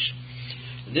dignities.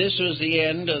 This was the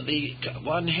end of the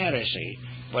one heresy,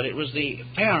 but it was the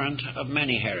parent of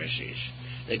many heresies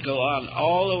that go on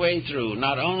all the way through,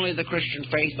 not only the Christian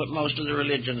faith, but most of the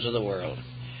religions of the world.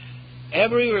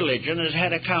 Every religion has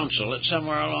had a council at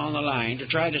somewhere along the line to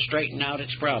try to straighten out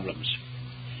its problems.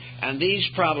 And these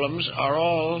problems are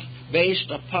all based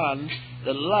upon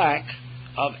the lack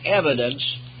of evidence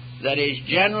that is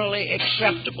generally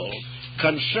acceptable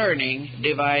concerning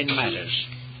divine matters.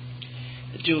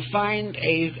 To find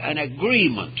an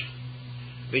agreement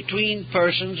between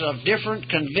persons of different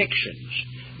convictions,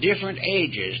 different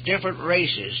ages, different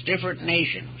races, different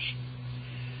nations,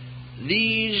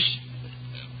 these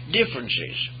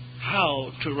differences,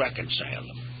 how to reconcile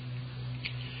them.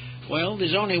 Well,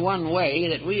 there's only one way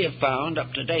that we have found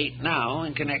up to date now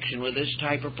in connection with this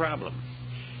type of problem,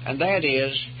 and that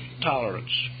is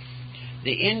tolerance.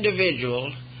 The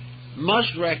individual must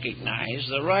recognize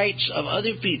the rights of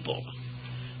other people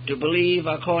to believe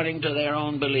according to their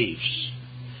own beliefs.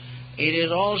 It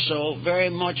is also very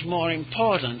much more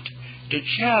important to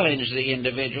challenge the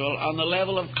individual on the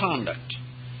level of conduct,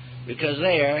 because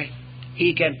there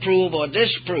he can prove or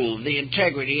disprove the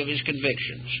integrity of his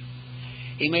convictions.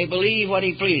 He may believe what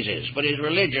he pleases, but his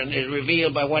religion is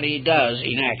revealed by what he does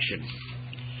in action.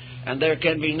 And there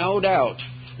can be no doubt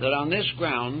that on this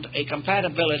ground a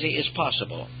compatibility is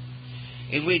possible.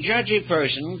 If we judge a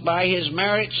person by his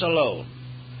merits alone,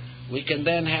 we can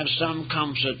then have some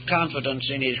confidence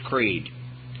in his creed.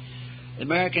 The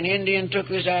American Indian took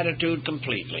this attitude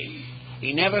completely.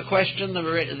 He never questioned the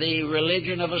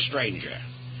religion of a stranger.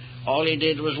 All he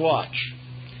did was watch.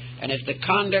 And if the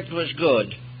conduct was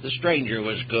good, the stranger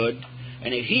was good.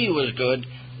 And if he was good,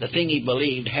 the thing he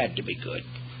believed had to be good.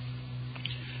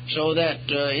 So that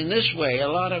in this way, a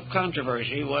lot of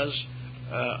controversy was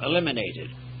eliminated.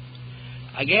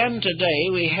 Again, today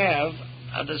we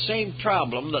have the same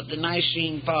problem that the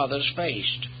Nicene Fathers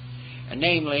faced, and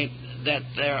namely that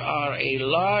there are a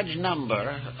large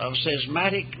number of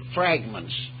schismatic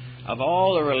fragments of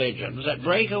all the religions that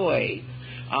break away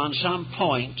on some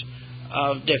point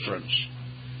of difference.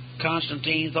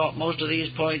 Constantine thought most of these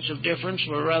points of difference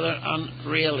were rather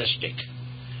unrealistic,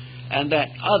 and that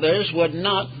others would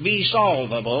not be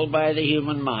solvable by the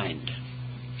human mind,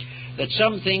 that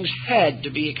some things had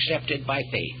to be accepted by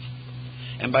faith,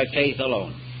 and by faith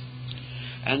alone,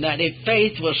 and that if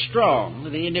faith was strong,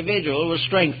 the individual was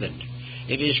strengthened.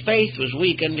 If his faith was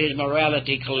weakened, his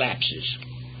morality collapses.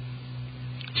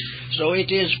 So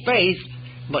it is faith,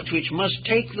 but which must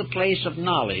take the place of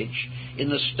knowledge in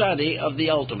the study of the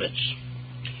ultimates.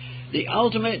 The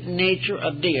ultimate nature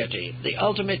of deity, the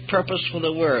ultimate purpose for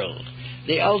the world,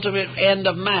 the ultimate end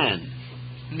of man.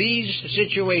 These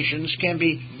situations can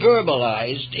be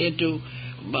verbalized into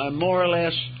more or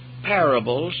less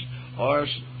parables or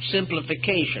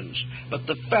simplifications, but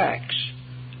the facts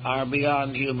are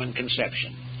beyond human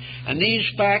conception. And these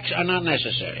facts are not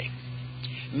necessary.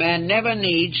 Man never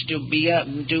needs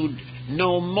to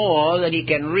know more than he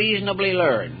can reasonably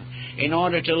learn in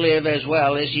order to live as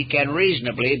well as he can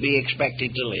reasonably be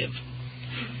expected to live.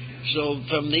 So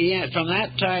from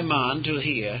that time on to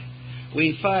here,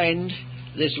 we find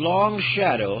this long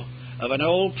shadow of an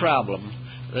old problem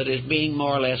that is being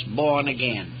more or less born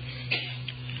again.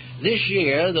 This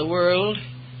year, the world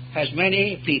has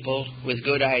many people with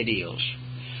good ideals,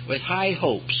 with high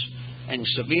hopes and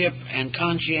severe and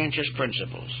conscientious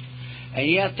principles. And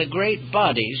yet the great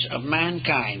bodies of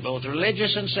mankind, both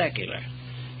religious and secular,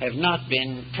 have not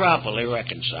been properly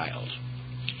reconciled.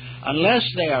 Unless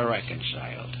they are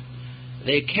reconciled,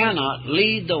 they cannot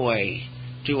lead the way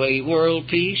to a world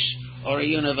peace or a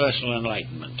universal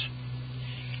enlightenment.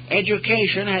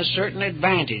 Education has certain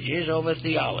advantages over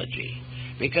theology,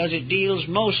 because it deals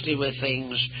mostly with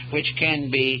things which can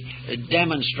be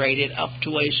demonstrated up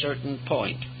to a certain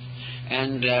point.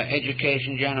 And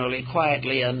education generally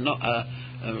quietly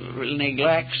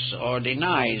neglects or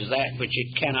denies that which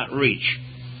it cannot reach.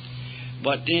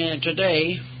 But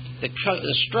today,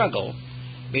 the struggle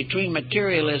between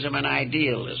materialism and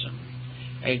idealism,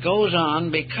 it goes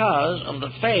on because of the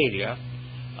failure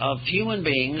of human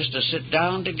beings to sit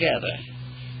down together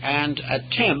and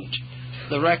attempt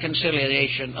the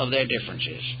reconciliation of their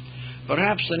differerences.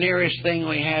 Perhaps the nearest thing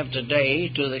we have today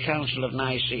to the Council of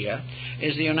Nicaea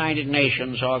is the United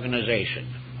Nations organization.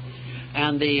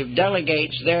 And the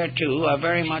delegates thereto are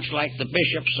very much like the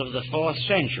bishops of the 4th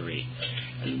century.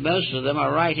 And most of them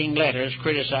are writing letters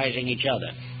criticizing each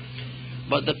other.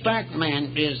 But the fact,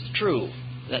 man, is true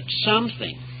that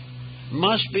something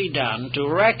must be done to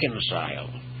reconcile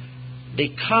the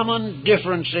common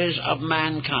differences of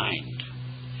mankind.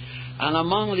 And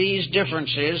among these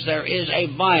differences there is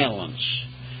a violence,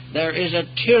 there is a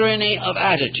tyranny of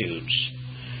attitudes,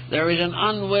 there is an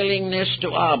unwillingness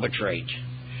to arbitrate,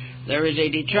 there is a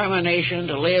determination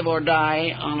to live or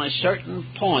die on a certain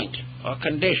point or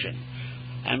condition.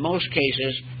 And in most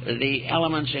cases, the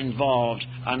elements involved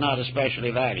are not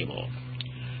especially valuable.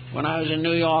 When I was in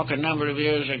New York a number of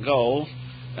years ago,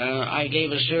 I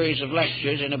gave a series of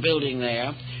lectures in a building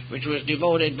there, which was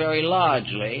devoted very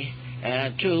largely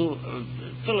to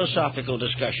philosophical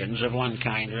discussions of one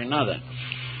kind or another.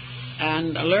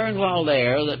 And I learned while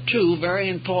there that two very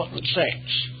important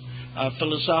sects of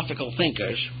philosophical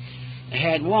thinkers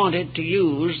had wanted to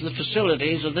use the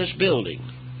facilities of this building.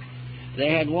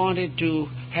 They had wanted to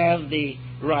have the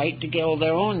right to hold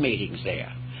their own meetings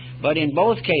there. But in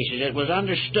both cases it was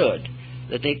understood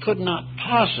that they could not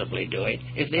possibly do it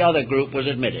if the other group was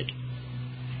admitted.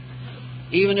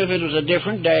 Even if it was a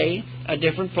different day, a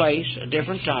different place, a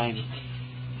different time,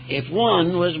 if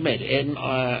one was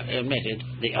admitted,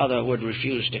 the other would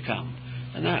refuse to come.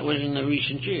 And that was in the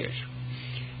recent years.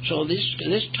 So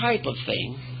this type of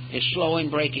thing is slow in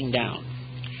breaking down.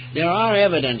 There are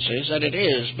evidences that it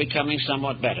is becoming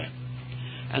somewhat better.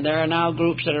 And there are now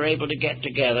groups that are able to get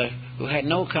together who had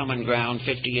no common ground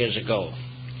 50 years ago.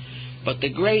 But the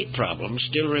great problem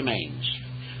still remains.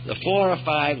 The 4 or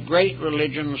 5 great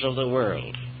religions of the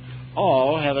world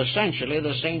all have essentially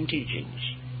the same teachings.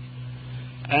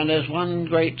 And as one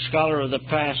great scholar of the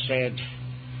past said,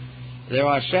 there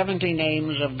are 70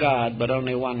 names of God, but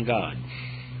only one God.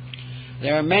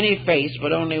 There are many faiths,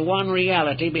 but only one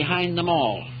reality behind them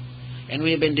all. And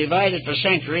we have been divided for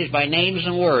centuries by names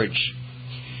and words.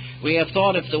 We have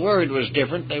thought if the word was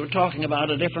different, they were talking about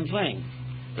a different thing.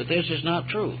 But this is not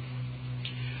true.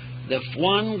 The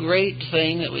one great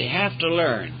thing that we have to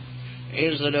learn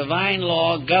is the divine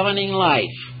law governing life.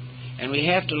 And we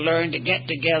have to learn to get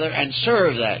together and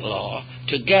serve that law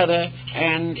together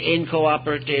and in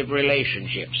cooperative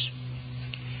relationships.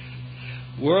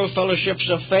 World Fellowships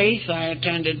of Faith, I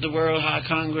attended the World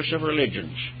Congress of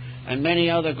Religions and many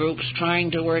other groups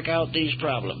trying to work out these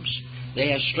problems.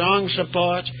 They have strong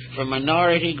support from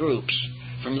minority groups,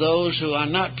 from those who are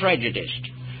not prejudiced,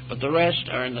 but the rest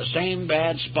are in the same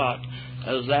bad spot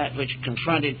as that which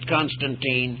confronted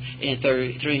Constantine in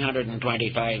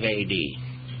 325 A.D.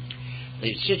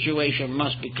 The situation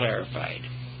must be clarified.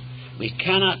 We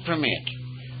cannot permit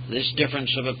this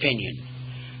difference of opinion.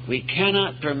 We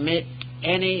cannot permit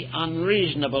any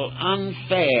unreasonable,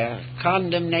 unfair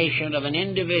condemnation of an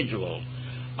individual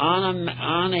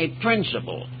on a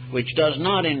principle which does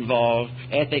not involve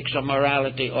ethics or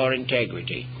morality or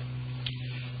integrity.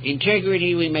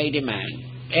 Integrity we may demand.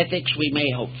 Ethics we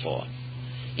may hope for.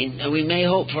 We may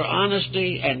hope for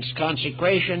honesty and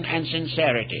consecration and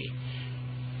sincerity.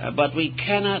 But we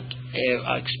cannot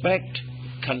expect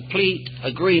complete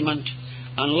agreement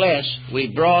unless we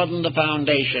broaden the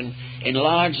foundation,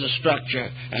 enlarge the structure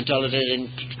until it is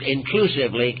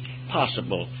inclusively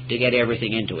possible to get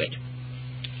everything into it.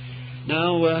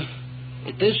 Now,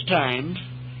 at this time,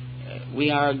 we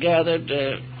are gathered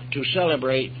to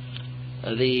celebrate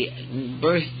the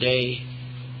birthday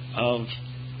of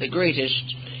the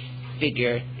greatest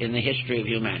figure in the history of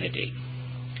humanity.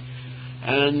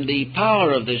 And the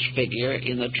power of this figure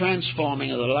in the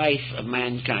transforming of the life of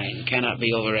mankind cannot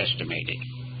be overestimated.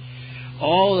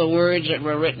 All the words that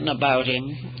were written about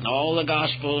him, all the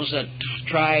Gospels that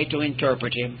try to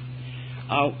interpret him,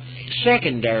 are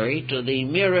secondary to the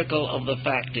miracle of the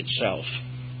fact itself.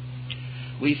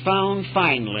 We found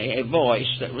finally a voice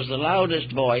that was the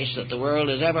loudest voice that the world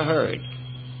has ever heard,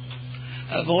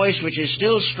 a voice which is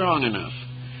still strong enough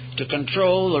to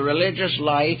control the religious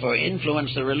life or influence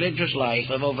the religious life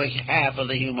of over half of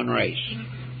the human race.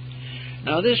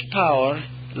 Now, this power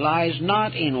lies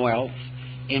not in wealth,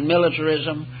 in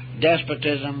militarism,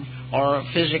 despotism, or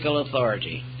physical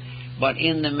authority, but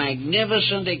in the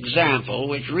magnificent example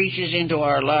which reaches into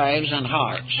our lives and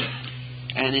hearts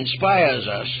and inspires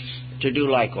us to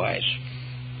do likewise.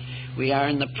 We are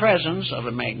in the presence of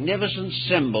a magnificent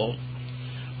symbol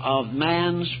of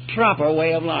man's proper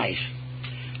way of life,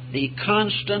 the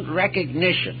constant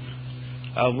recognition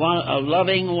of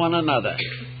loving one another,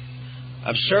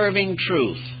 of serving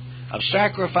truth, of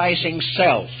sacrificing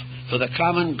self for the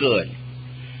common good,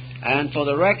 and for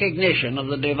the recognition of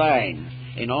the divine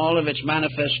in all of its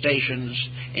manifestations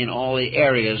in all the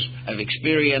areas of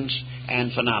experience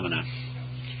and phenomena.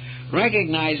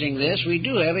 Recognizing this, we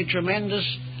do have a tremendous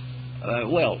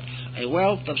wealth, a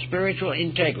wealth of spiritual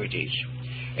integrities,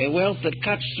 a wealth that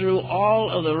cuts through all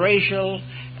of the racial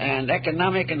and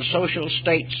economic and social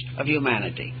states of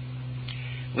humanity.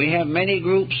 We have many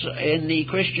groups in the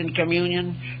Christian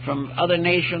communion from other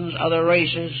nations, other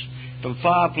races, from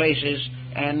far places,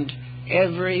 and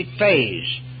every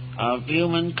phase of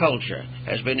human culture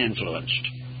has been influenced.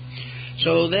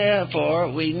 So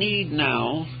therefore, we need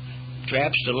now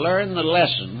perhaps to learn the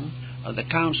lesson of the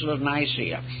Council of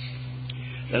Nicaea,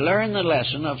 to learn the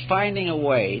lesson of finding a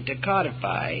way to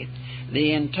codify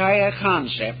the entire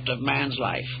concept of man's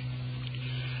life.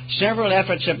 Several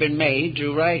efforts have been made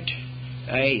to write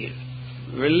a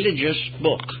religious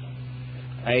book,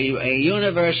 a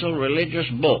universal religious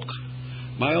book.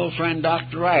 My old friend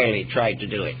Dr. Riley tried to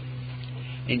do it.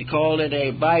 He called it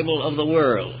a Bible of the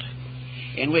World,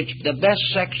 in which the best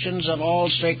sections of all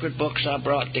sacred books are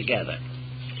brought together.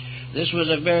 This was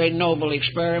a very noble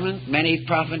experiment. Many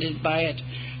profited by it,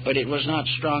 but it was not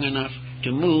strong enough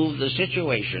to move the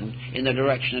situation in the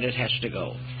direction that it has to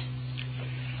go.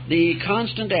 The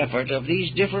constant effort of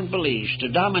these different beliefs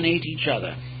to dominate each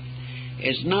other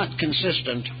is not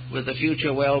consistent with the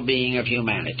future well-being of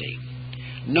humanity.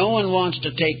 No one wants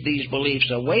to take these beliefs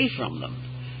away from them,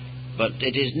 but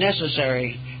it is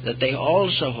necessary that they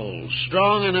also hold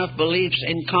strong enough beliefs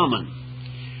in common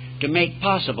to make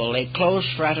possible a close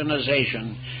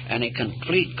fraternization and a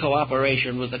complete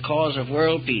cooperation with the cause of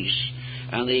world peace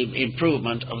and the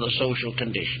improvement of the social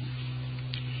condition.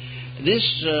 This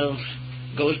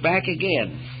goes back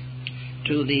again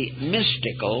to the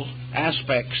mystical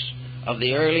aspects of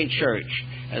the early church,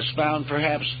 as found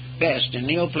perhaps best in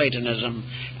Neoplatonism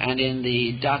and in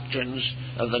the doctrines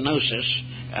of the Gnosis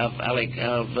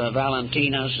of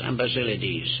Valentinus and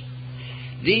Basilides.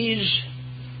 These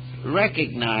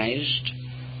recognized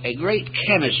a great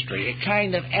chemistry, a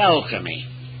kind of alchemy,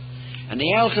 and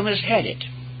the alchemists had it.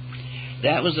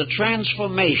 That was the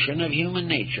transformation of human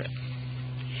nature.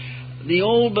 The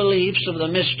old beliefs of the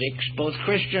mystics, both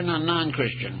Christian and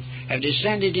non-Christian, have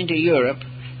descended into Europe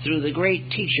through the great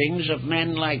teachings of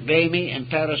men like Bamy and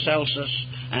Paracelsus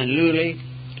and Lully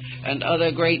and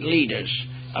other great leaders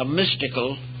of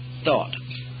mystical thought.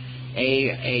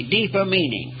 A deeper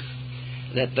meaning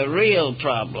that the real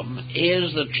problem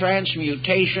is the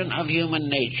transmutation of human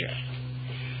nature,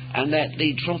 and that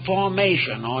the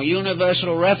transformation or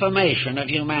universal reformation of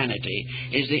humanity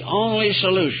is the only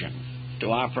solution to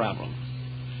our problem.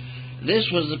 This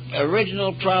was the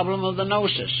original problem of the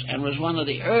Gnosis and was one of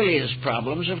the earliest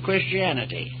problems of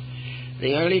Christianity.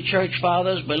 The early church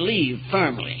fathers believed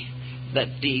firmly that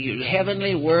the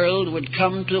heavenly world would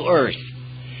come to earth,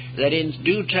 that in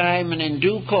due time and in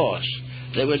due course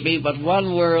there would be but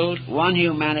one world, one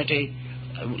humanity,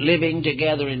 living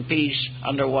together in peace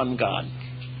under one God.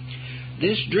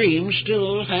 This dream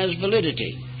still has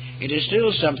validity. It is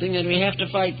still something that we have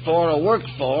to fight for or work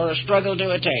for or struggle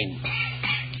to attain.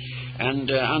 And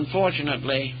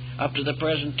unfortunately, up to the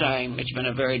present time, it's been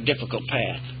a very difficult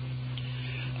path.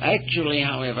 Actually,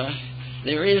 however,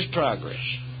 there is progress.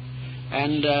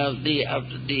 And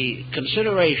the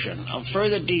consideration of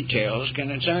further details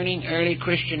concerning early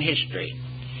Christian history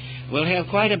will have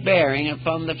quite a bearing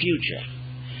upon the future.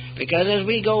 Because as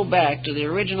we go back to the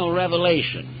original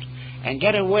revelation and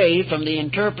get away from the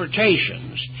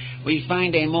interpretations, we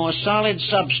find a more solid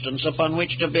substance upon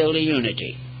which to build a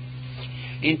unity.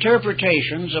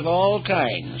 Interpretations of all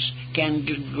kinds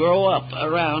can grow up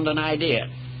around an idea,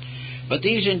 but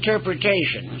these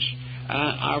interpretations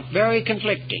are very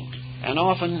conflicting and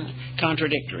often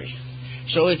contradictory.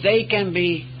 So if they can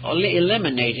be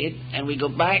eliminated and we go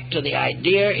back to the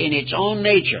idea in its own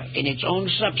nature, in its own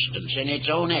substance, in its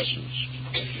own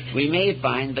essence, we may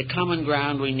find the common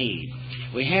ground we need.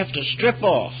 We have to strip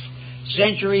off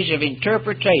centuries of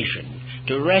interpretation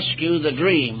to rescue the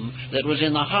dream that was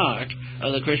in the heart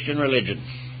of the Christian religion.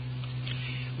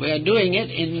 We are doing it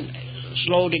in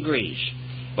slow degrees,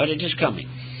 but it is coming.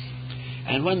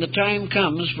 And when the time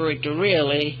comes for it to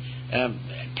really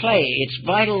play its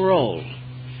vital role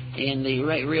in the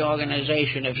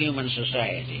reorganization of human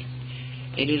society,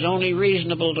 it is only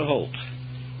reasonable to hope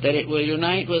that it will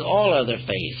unite with all other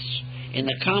faiths in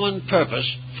the common purpose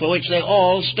for which they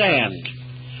all stand,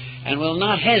 and will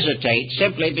not hesitate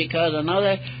simply because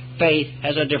another faith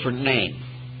has a different name.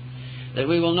 That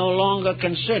we will no longer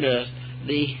consider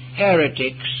the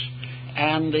heretics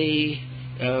and the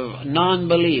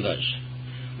non-believers.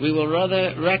 We will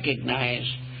rather recognize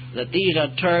that these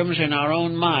are terms in our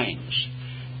own minds,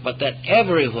 but that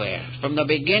everywhere, from the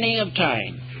beginning of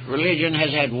time, religion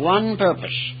has had one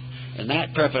purpose, and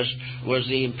that purpose was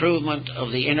the improvement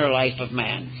of the inner life of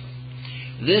man.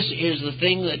 This is the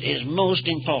thing that is most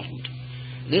important.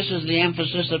 This is the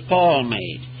emphasis that Paul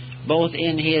made, both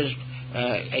in his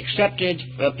accepted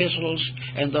epistles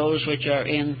and those which are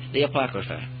in the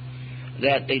Apocrypha,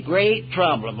 that the great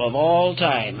problem of all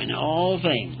time and all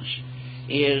things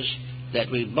is that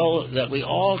we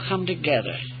all come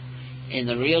together in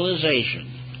the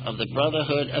realization of the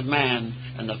brotherhood of man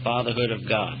and the fatherhood of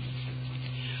God.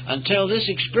 Until this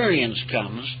experience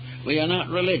comes, we are not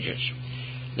religious.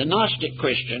 The Gnostic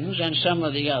Christians and some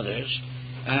of the others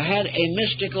had a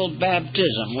mystical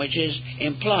baptism, which is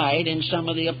implied in some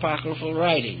of the apocryphal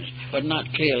writings, but not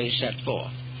clearly set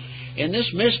forth. In this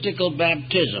mystical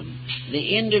baptism,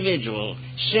 the individual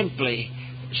simply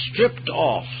stripped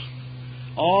off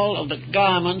all of the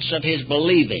garments of his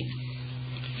believing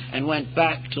and went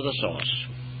back to the source.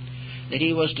 That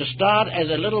he was to start as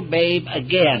a little babe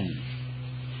again.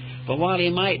 For while he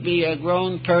might be a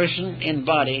grown person in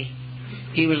body,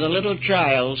 he was a little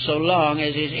child so long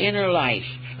as his inner life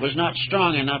was not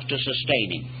strong enough to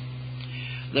sustain him.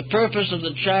 The purpose of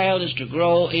the child is to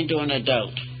grow into an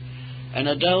adult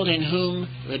in whom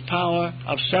the power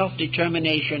of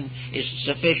self-determination is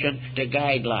sufficient to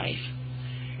guide life.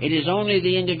 It is only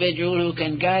the individual who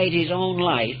can guide his own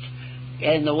life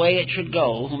in the way it should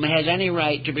go whom has any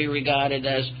right to be regarded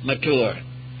as mature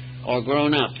or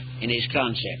grown up in his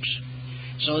concepts.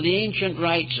 So the ancient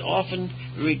rites often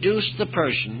reduce the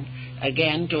person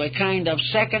again to a kind of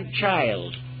second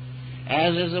child,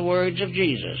 as is the words of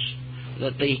Jesus,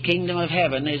 that the kingdom of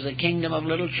heaven is the kingdom of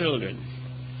little children,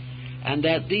 and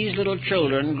that these little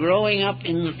children, growing up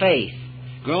in the faith,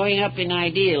 growing up in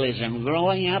idealism,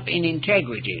 growing up in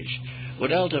integrities,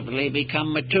 would ultimately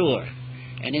become mature,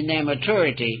 and in their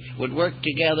maturity would work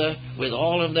together with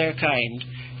all of their kind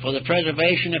for the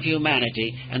preservation of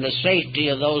humanity and the safety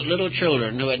of those little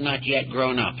children who had not yet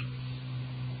grown up.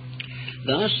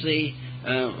 Thus, the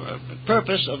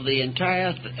purpose of the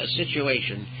entire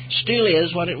situation still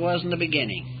is what it was in the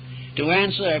beginning, to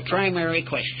answer a primary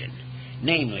question,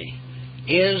 namely,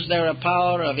 is there a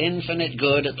power of infinite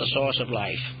good at the source of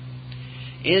life?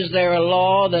 Is there a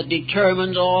law that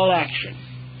determines all action?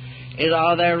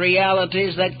 Are there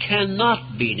realities that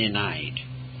cannot be denied?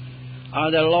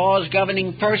 Are there laws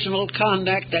governing personal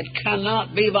conduct that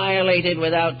cannot be violated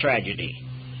without tragedy?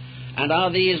 And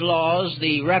are these laws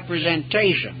the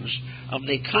representations of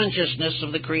the consciousness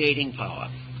of the creating power?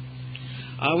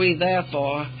 Are we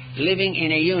therefore living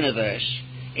in a universe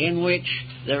in which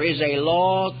there is a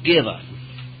lawgiver,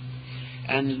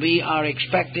 and we are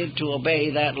expected to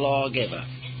obey that lawgiver?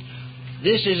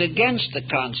 This is against the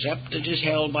concept that is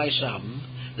held by some,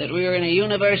 that we are in a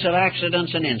universe of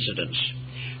accidents and incidents,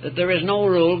 that there is no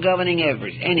rule governing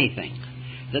anything,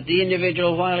 that the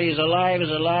individual while he is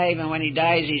alive, and when he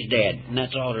dies, he's dead, and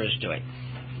that's all there is to it.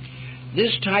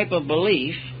 This type of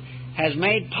belief has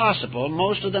made possible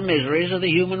most of the miseries of the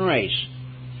human race,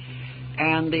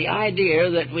 and the idea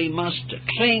that we must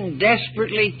cling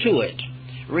desperately to it,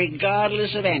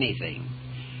 regardless of anything,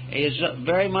 is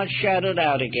very much shadowed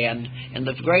out again in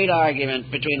the great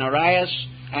argument between Arius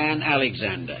and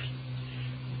Alexander.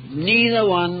 Neither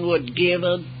one would give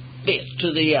a bit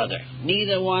to the other.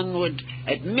 Neither one would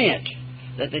admit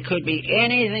that there could be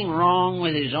anything wrong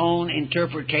with his own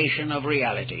interpretation of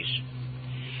realities.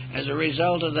 As a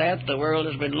result of that, the world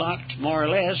has been locked, more or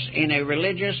less, in a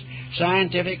religious,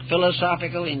 scientific,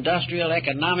 philosophical, industrial,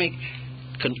 economic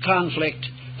conflict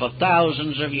for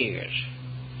thousands of years.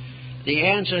 The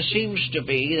answer seems to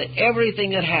be that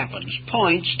everything that happens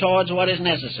points towards what is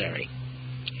necessary.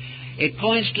 It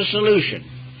points to solution,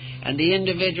 and the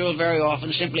individual very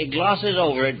often simply glosses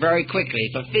over it very quickly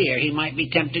for fear he might be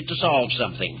tempted to solve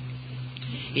something.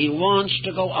 He wants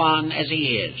to go on as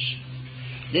he is.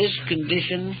 This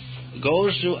condition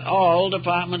goes through all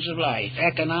departments of life,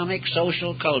 economic,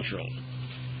 social, cultural.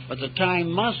 But the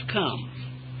time must come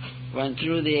when,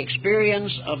 through the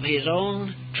experience of his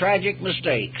own tragic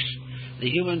mistakes, the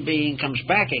human being comes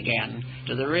back again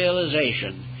to the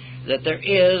realization that there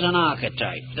is an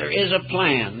archetype, there is a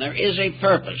plan, there is a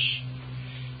purpose,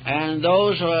 and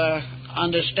those who are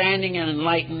understanding and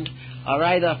enlightened are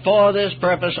either for this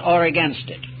purpose or against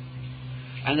it,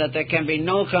 and that there can be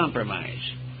no compromise.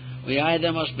 We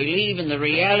either must believe in the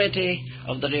reality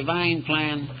of the divine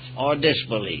plan or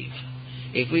disbelieve.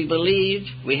 If we believe,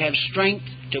 we have strength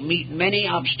to meet many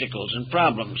obstacles and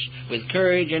problems with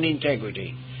courage and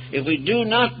integrity. If we do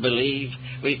not believe,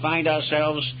 we find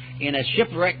ourselves in a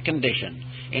shipwrecked condition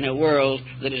in a world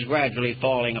that is gradually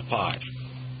falling apart.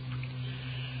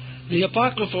 The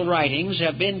apocryphal writings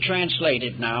have been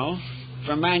translated now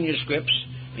from manuscripts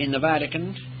in the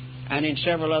Vatican and in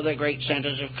several other great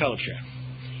centers of culture.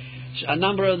 A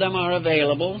number of them are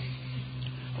available,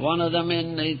 one of them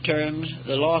in the terms,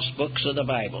 the lost books of the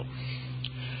Bible.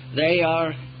 They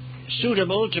are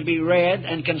suitable to be read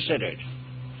and considered.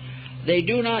 They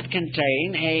do not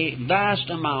contain a vast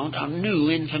amount of new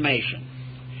information.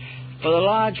 For the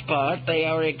large part, they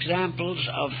are examples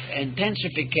of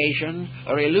intensification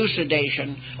or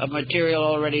elucidation of material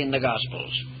already in the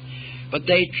Gospels. But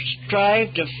they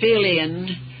strive to fill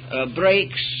in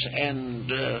breaks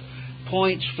and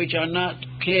points which are not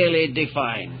clearly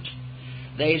defined.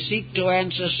 They seek to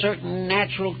answer certain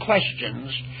natural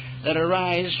questions that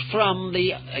arise from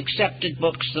the accepted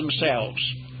books themselves.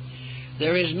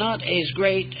 There is not as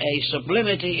great a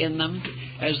sublimity in them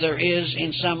as there is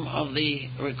in some of the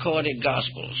recorded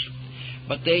Gospels,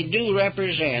 but they do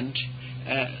represent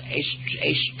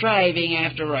a striving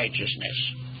after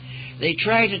righteousness. They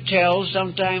try to tell,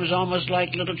 sometimes almost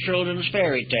like little children's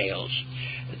fairy tales,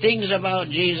 things about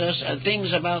Jesus and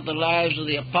things about the lives of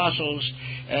the apostles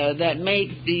that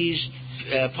make these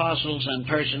apostles and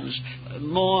persons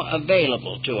more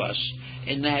available to us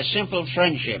in their simple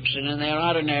friendships and in their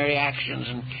ordinary actions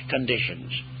and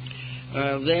conditions.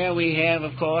 There we have,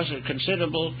 of course, a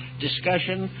considerable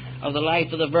discussion of the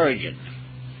life of the Virgin.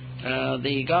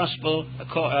 The Gospel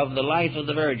of the life of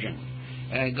the Virgin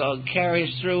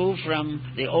carries through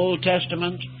from the Old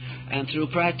Testament and through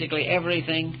practically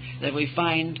everything that we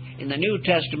find in the New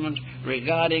Testament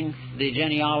regarding the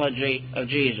genealogy of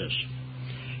Jesus.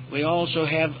 We also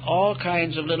have all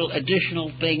kinds of little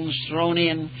additional things thrown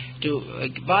in to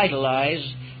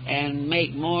vitalize and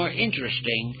make more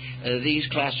interesting these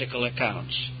classical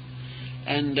accounts.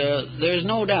 And there's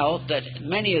no doubt that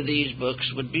many of these books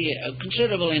would be a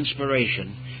considerable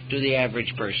inspiration to the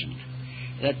average person.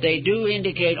 That they do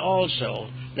indicate also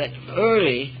that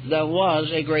early there was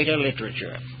a greater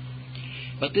literature.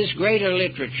 But this greater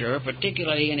literature,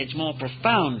 particularly in its more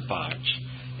profound parts,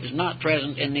 is not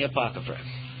present in the Apocrypha.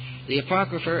 The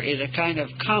Apocrypha is a kind of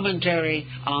commentary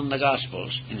on the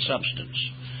Gospels in substance,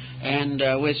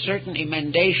 and with certain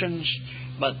emendations,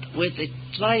 but with a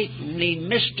slightly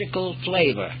mystical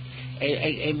flavor,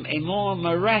 a more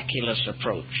miraculous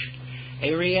approach,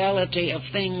 a reality of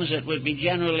things that would be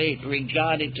generally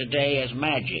regarded today as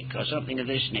magic or something of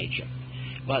this nature.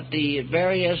 But the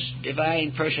various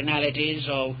divine personalities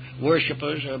or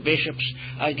worshippers or bishops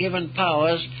are given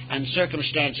powers and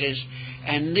circumstances,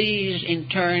 and these in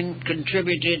turn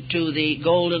contributed to the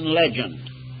Golden Legend,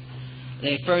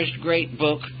 the first great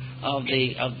book of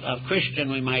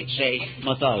Christian, we might say,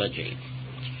 mythology.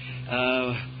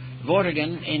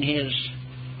 Vortigern, in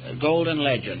his Golden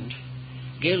Legend,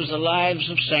 gives the lives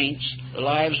of saints, the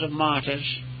lives of martyrs.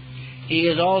 He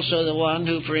is also the one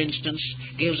who, for instance,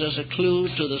 gives us a clue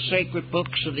to the sacred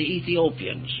books of the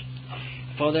Ethiopians.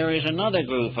 For there is another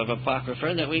group of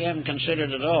Apocrypha that we haven't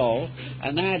considered at all,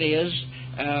 and that is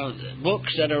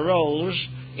books that arose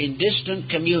in distant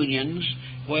communions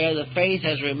where the faith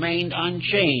has remained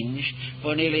unchanged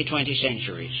for nearly 20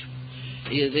 centuries.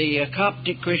 The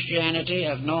Coptic Christianity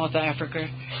of North Africa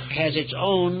has its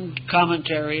own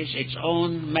commentaries, its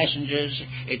own messengers,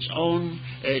 its own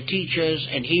teachers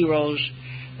and heroes,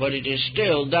 but it is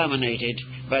still dominated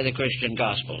by the Christian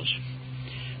Gospels.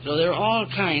 So there are all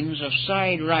kinds of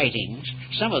side writings,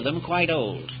 some of them quite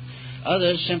old,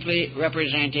 others simply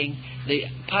representing the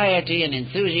piety and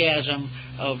enthusiasm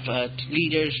of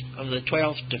leaders of the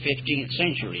 12th to 15th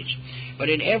centuries. But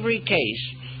in every case,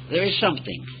 there is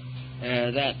something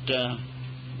that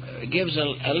gives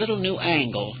a little new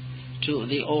angle to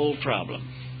the old problem.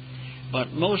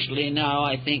 But mostly now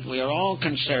I think we are all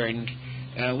concerned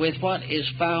with what is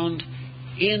found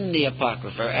in the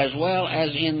Apocrypha as well as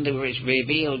in the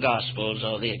revealed Gospels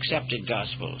or the accepted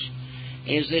Gospels,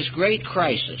 is this great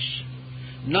crisis,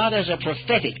 not as a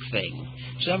prophetic thing.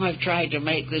 Some have tried to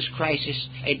make this crisis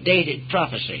a dated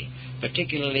prophecy,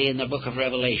 particularly in the book of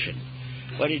Revelation.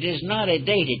 But it is not a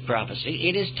dated prophecy,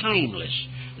 it is timeless.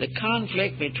 The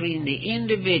conflict between the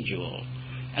individual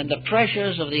and the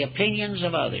pressures of the opinions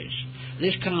of others,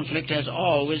 this conflict has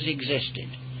always existed.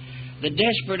 The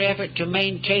desperate effort to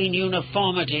maintain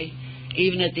uniformity,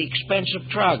 even at the expense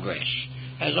of progress,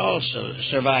 has also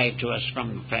survived to us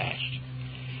from the past.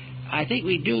 I think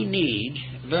we do need,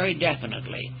 very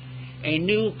definitely, a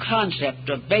new concept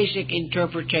of basic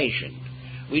interpretation.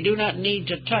 We do not need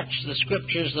to touch the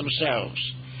Scriptures themselves,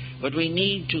 but we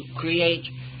need to create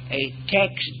a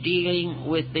text dealing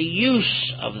with the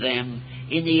use of them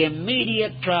in the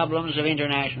immediate problems of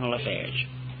international affairs.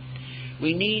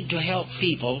 We need to help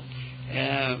people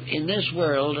in this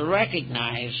world to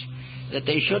recognize that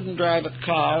they shouldn't drive a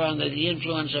car under the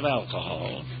influence of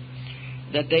alcohol,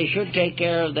 that they should take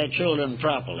care of their children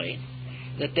properly,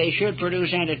 that they should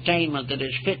produce entertainment that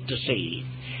is fit to see,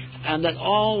 and that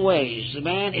always the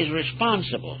man is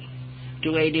responsible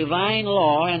to a divine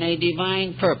law and a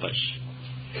divine purpose.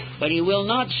 But he will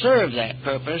not serve that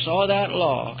purpose or that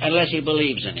law unless he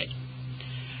believes in it.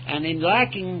 And in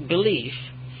lacking belief,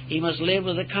 he must live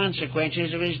with the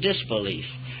consequences of his disbelief,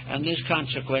 and this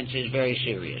consequence is very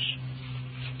serious.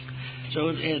 So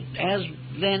as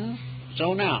then,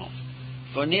 so now,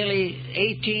 for nearly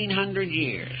 1,800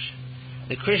 years,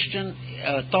 the Christian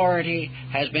authority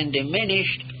has been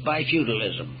diminished by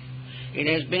feudalism. It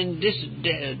has been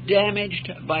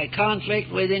damaged by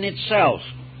conflict within itself,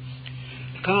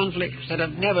 conflicts that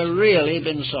have never really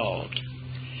been solved.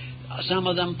 Some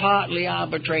of them partly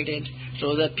arbitrated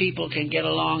so that people can get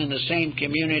along in the same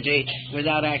community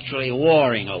without actually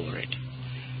warring over it.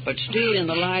 But still, in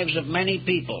the lives of many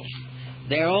people,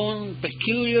 their own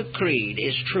peculiar creed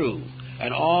is true,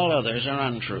 and all others are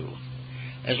untrue.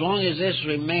 As long as this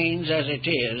remains as it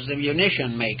is, the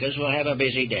munition makers will have a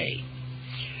busy day.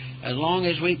 as long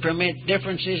as we permit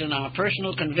differences in our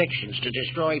personal convictions to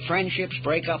destroy friendships,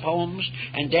 break up homes,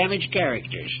 and damage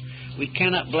characters, we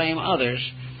cannot blame others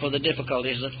for the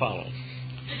difficulties that follow.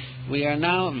 We are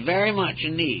now very much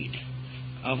in need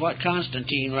of what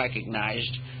Constantine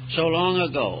recognized so long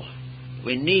ago.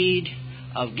 We need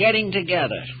of getting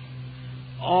together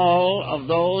all of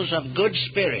those of good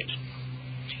spirit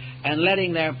and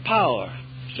letting their power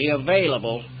be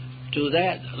available to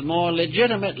that more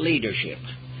legitimate leadership,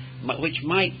 which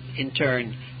might in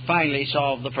turn finally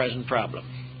solve the present problem.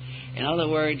 In other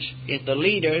words, if the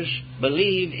leaders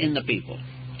believe in the people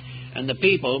and the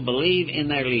people believe in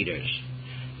their leaders,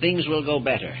 things will go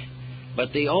better.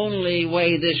 But the only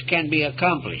way this can be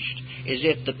accomplished is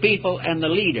if the people and the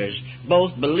leaders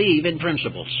both believe in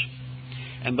principles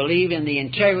and believe in the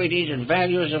integrities and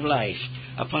values of life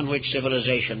upon which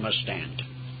civilization must stand.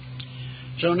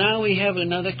 So now we have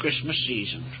another Christmas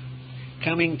season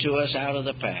coming to us out of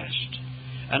the past,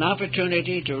 an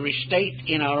opportunity to restate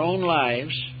in our own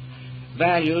lives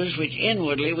values which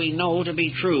inwardly we know to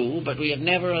be true, but we have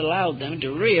never allowed them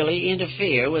to really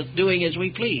interfere with doing as we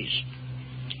please.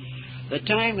 The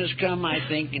time has come, I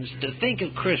think, to think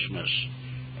of Christmas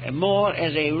more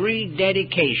as a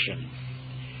rededication,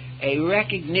 a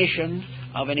recognition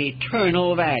of an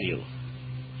eternal value,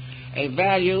 a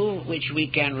value which we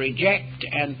can reject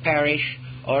and perish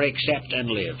or accept and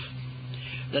live.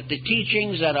 That the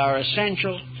teachings that are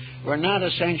essential were not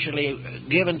essentially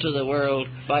given to the world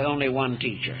by only one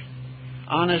teacher.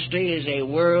 Honesty is a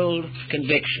world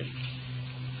conviction.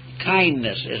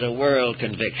 Kindness is a world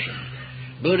conviction.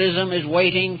 Buddhism is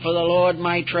waiting for the Lord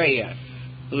Maitreya,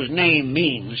 whose name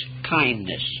means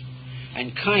kindness.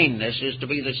 And kindness is to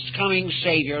be the coming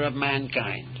Savior of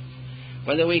mankind.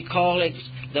 Whether we call it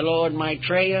the Lord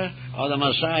Maitreya or the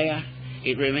Messiah,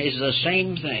 it is the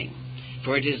same thing.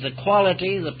 For it is the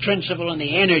quality, the principle, and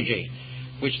the energy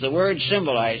which the word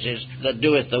symbolizes that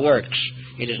doeth the works.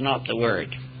 It is not the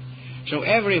word. So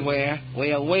everywhere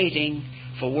we are waiting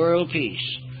for world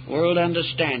peace, world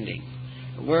understanding,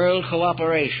 world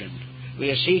cooperation.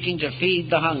 We are seeking to feed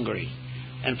the hungry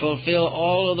and fulfill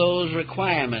all of those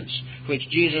requirements which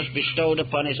Jesus bestowed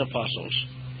upon his apostles.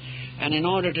 And in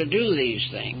order to do these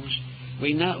things,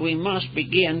 we must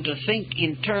begin to think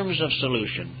in terms of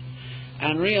solution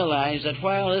and realize that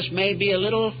while this may be a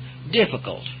little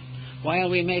difficult, while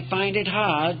we may find it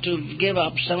hard to give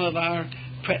up some of our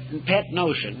pet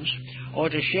notions or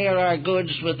to share our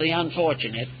goods with the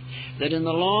unfortunate, that in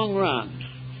the long run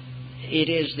it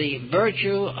is the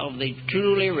virtue of the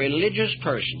truly religious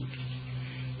person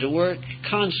to work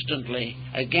constantly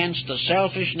against the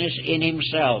selfishness in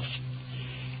himself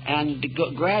and to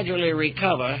gradually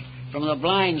recover from the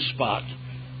blind spot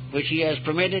which he has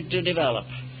permitted to develop,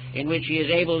 in which he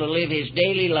is able to live his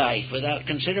daily life without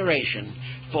consideration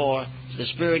for the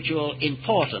spiritual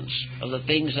importance of the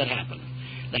things that happen.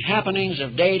 The happenings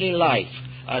of daily life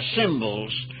are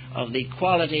symbols of the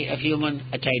quality of human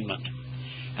attainment.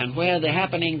 And where the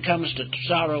happening comes to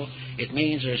sorrow, it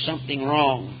means there's something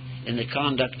wrong in the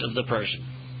conduct of the person.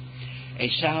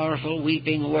 A sorrowful,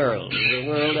 weeping world is a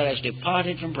world that has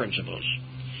departed from principles.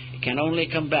 It can only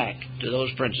come back to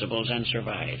those principles and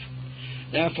survive.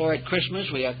 Therefore, at Christmas,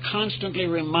 we are constantly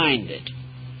reminded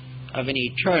of an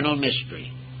eternal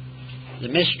mystery, the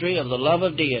mystery of the love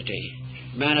of deity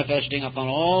manifesting upon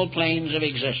all planes of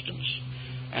existence.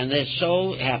 And this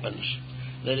so happens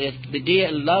that if the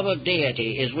love of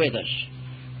deity is with us,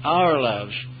 our love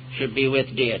should be with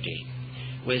deity,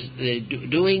 with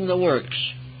doing the works,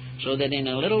 so that in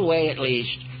a little way at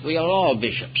least, we are all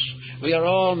bishops. We are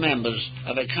all members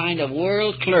of a kind of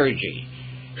world clergy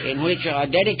in which our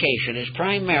dedication is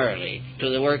primarily to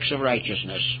the works of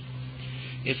righteousness.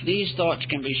 If these thoughts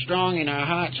can be strong in our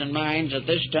hearts and minds at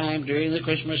this time during the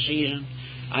Christmas season,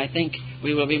 I think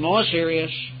we will be more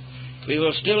serious. We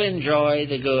will still enjoy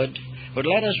the good, but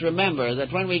let us remember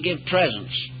that when we give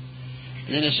presents,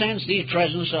 and in a sense these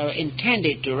presents are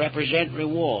intended to represent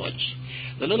rewards.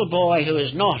 The little boy who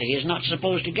is naughty is not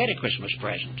supposed to get a Christmas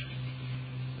present.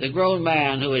 The grown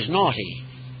man who is naughty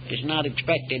is not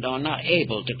expected or not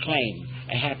able to claim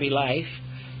a happy life,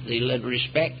 the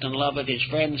respect and love of his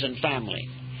friends and family.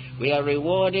 We are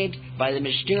rewarded by the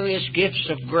mysterious gifts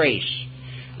of grace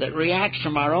that react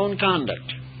from our own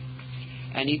conduct.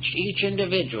 And each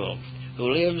individual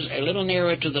who lives a little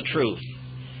nearer to the truth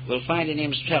will find in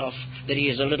himself that he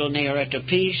is a little nearer to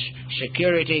peace,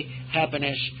 security,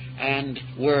 happiness, and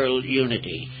world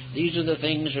unity. These are the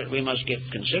things that we must give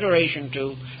consideration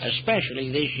to,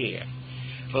 especially this year.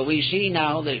 For we see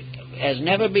now that, as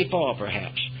never before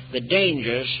perhaps, the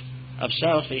dangers of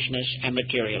selfishness and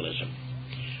materialism.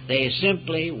 They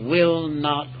simply will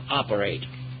not operate.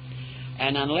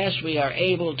 And unless we are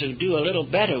able to do a little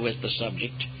better with the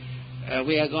subject,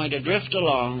 we are going to drift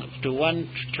along to one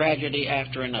tragedy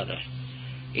after another.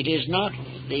 It is not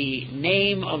the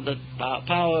name of the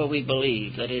power we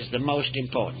believe that is the most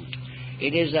important.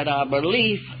 It is that our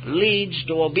belief leads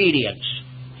to obedience.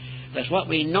 That what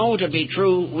we know to be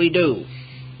true, we do.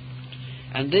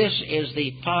 And this is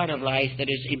the part of life that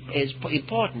is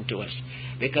important to us,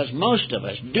 because most of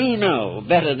us do know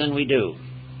better than we do.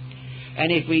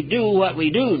 And if we do what we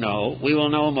do know, we will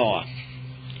know more.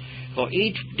 For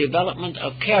each development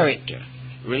of character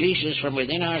releases from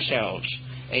within ourselves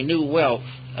a new wealth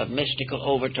of mystical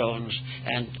overtones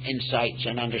and insights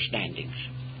and understandings.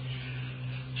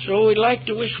 So we'd like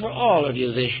to wish for all of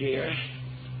you this year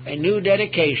a new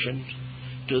dedication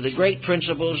to the great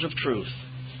principles of truth,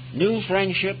 new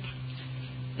friendship,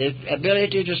 the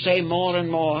ability to say more and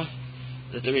more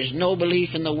that there is no belief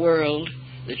in the world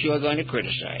that you are going to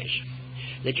criticize,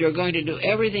 that you're going to do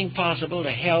everything possible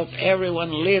to help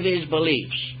everyone live his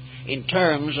beliefs in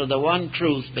terms of the one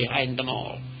truth behind them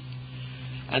all.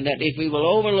 And that if we will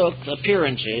overlook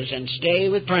appearances and stay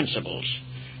with principles,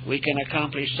 we can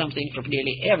accomplish something for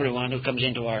nearly everyone who comes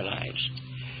into our lives.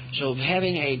 So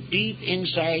having a deep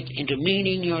insight into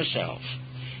meaning yourself,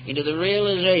 into the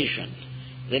realization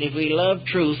that if we love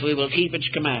truth, we will keep its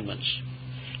commandments.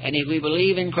 And if we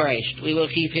believe in Christ, we will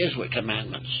keep his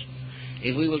commandments.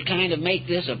 If we will kind of make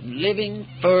this a living,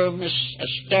 firm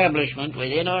establishment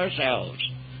within ourselves,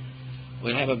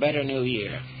 we'll have a better new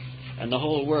year, and the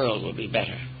whole world will be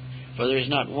better. For there is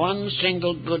not one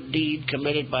single good deed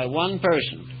committed by one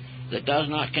person that does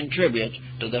not contribute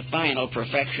to the final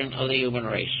perfection of the human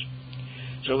race.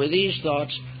 So with these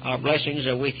thoughts, our blessings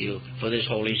are with you for this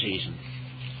holy season.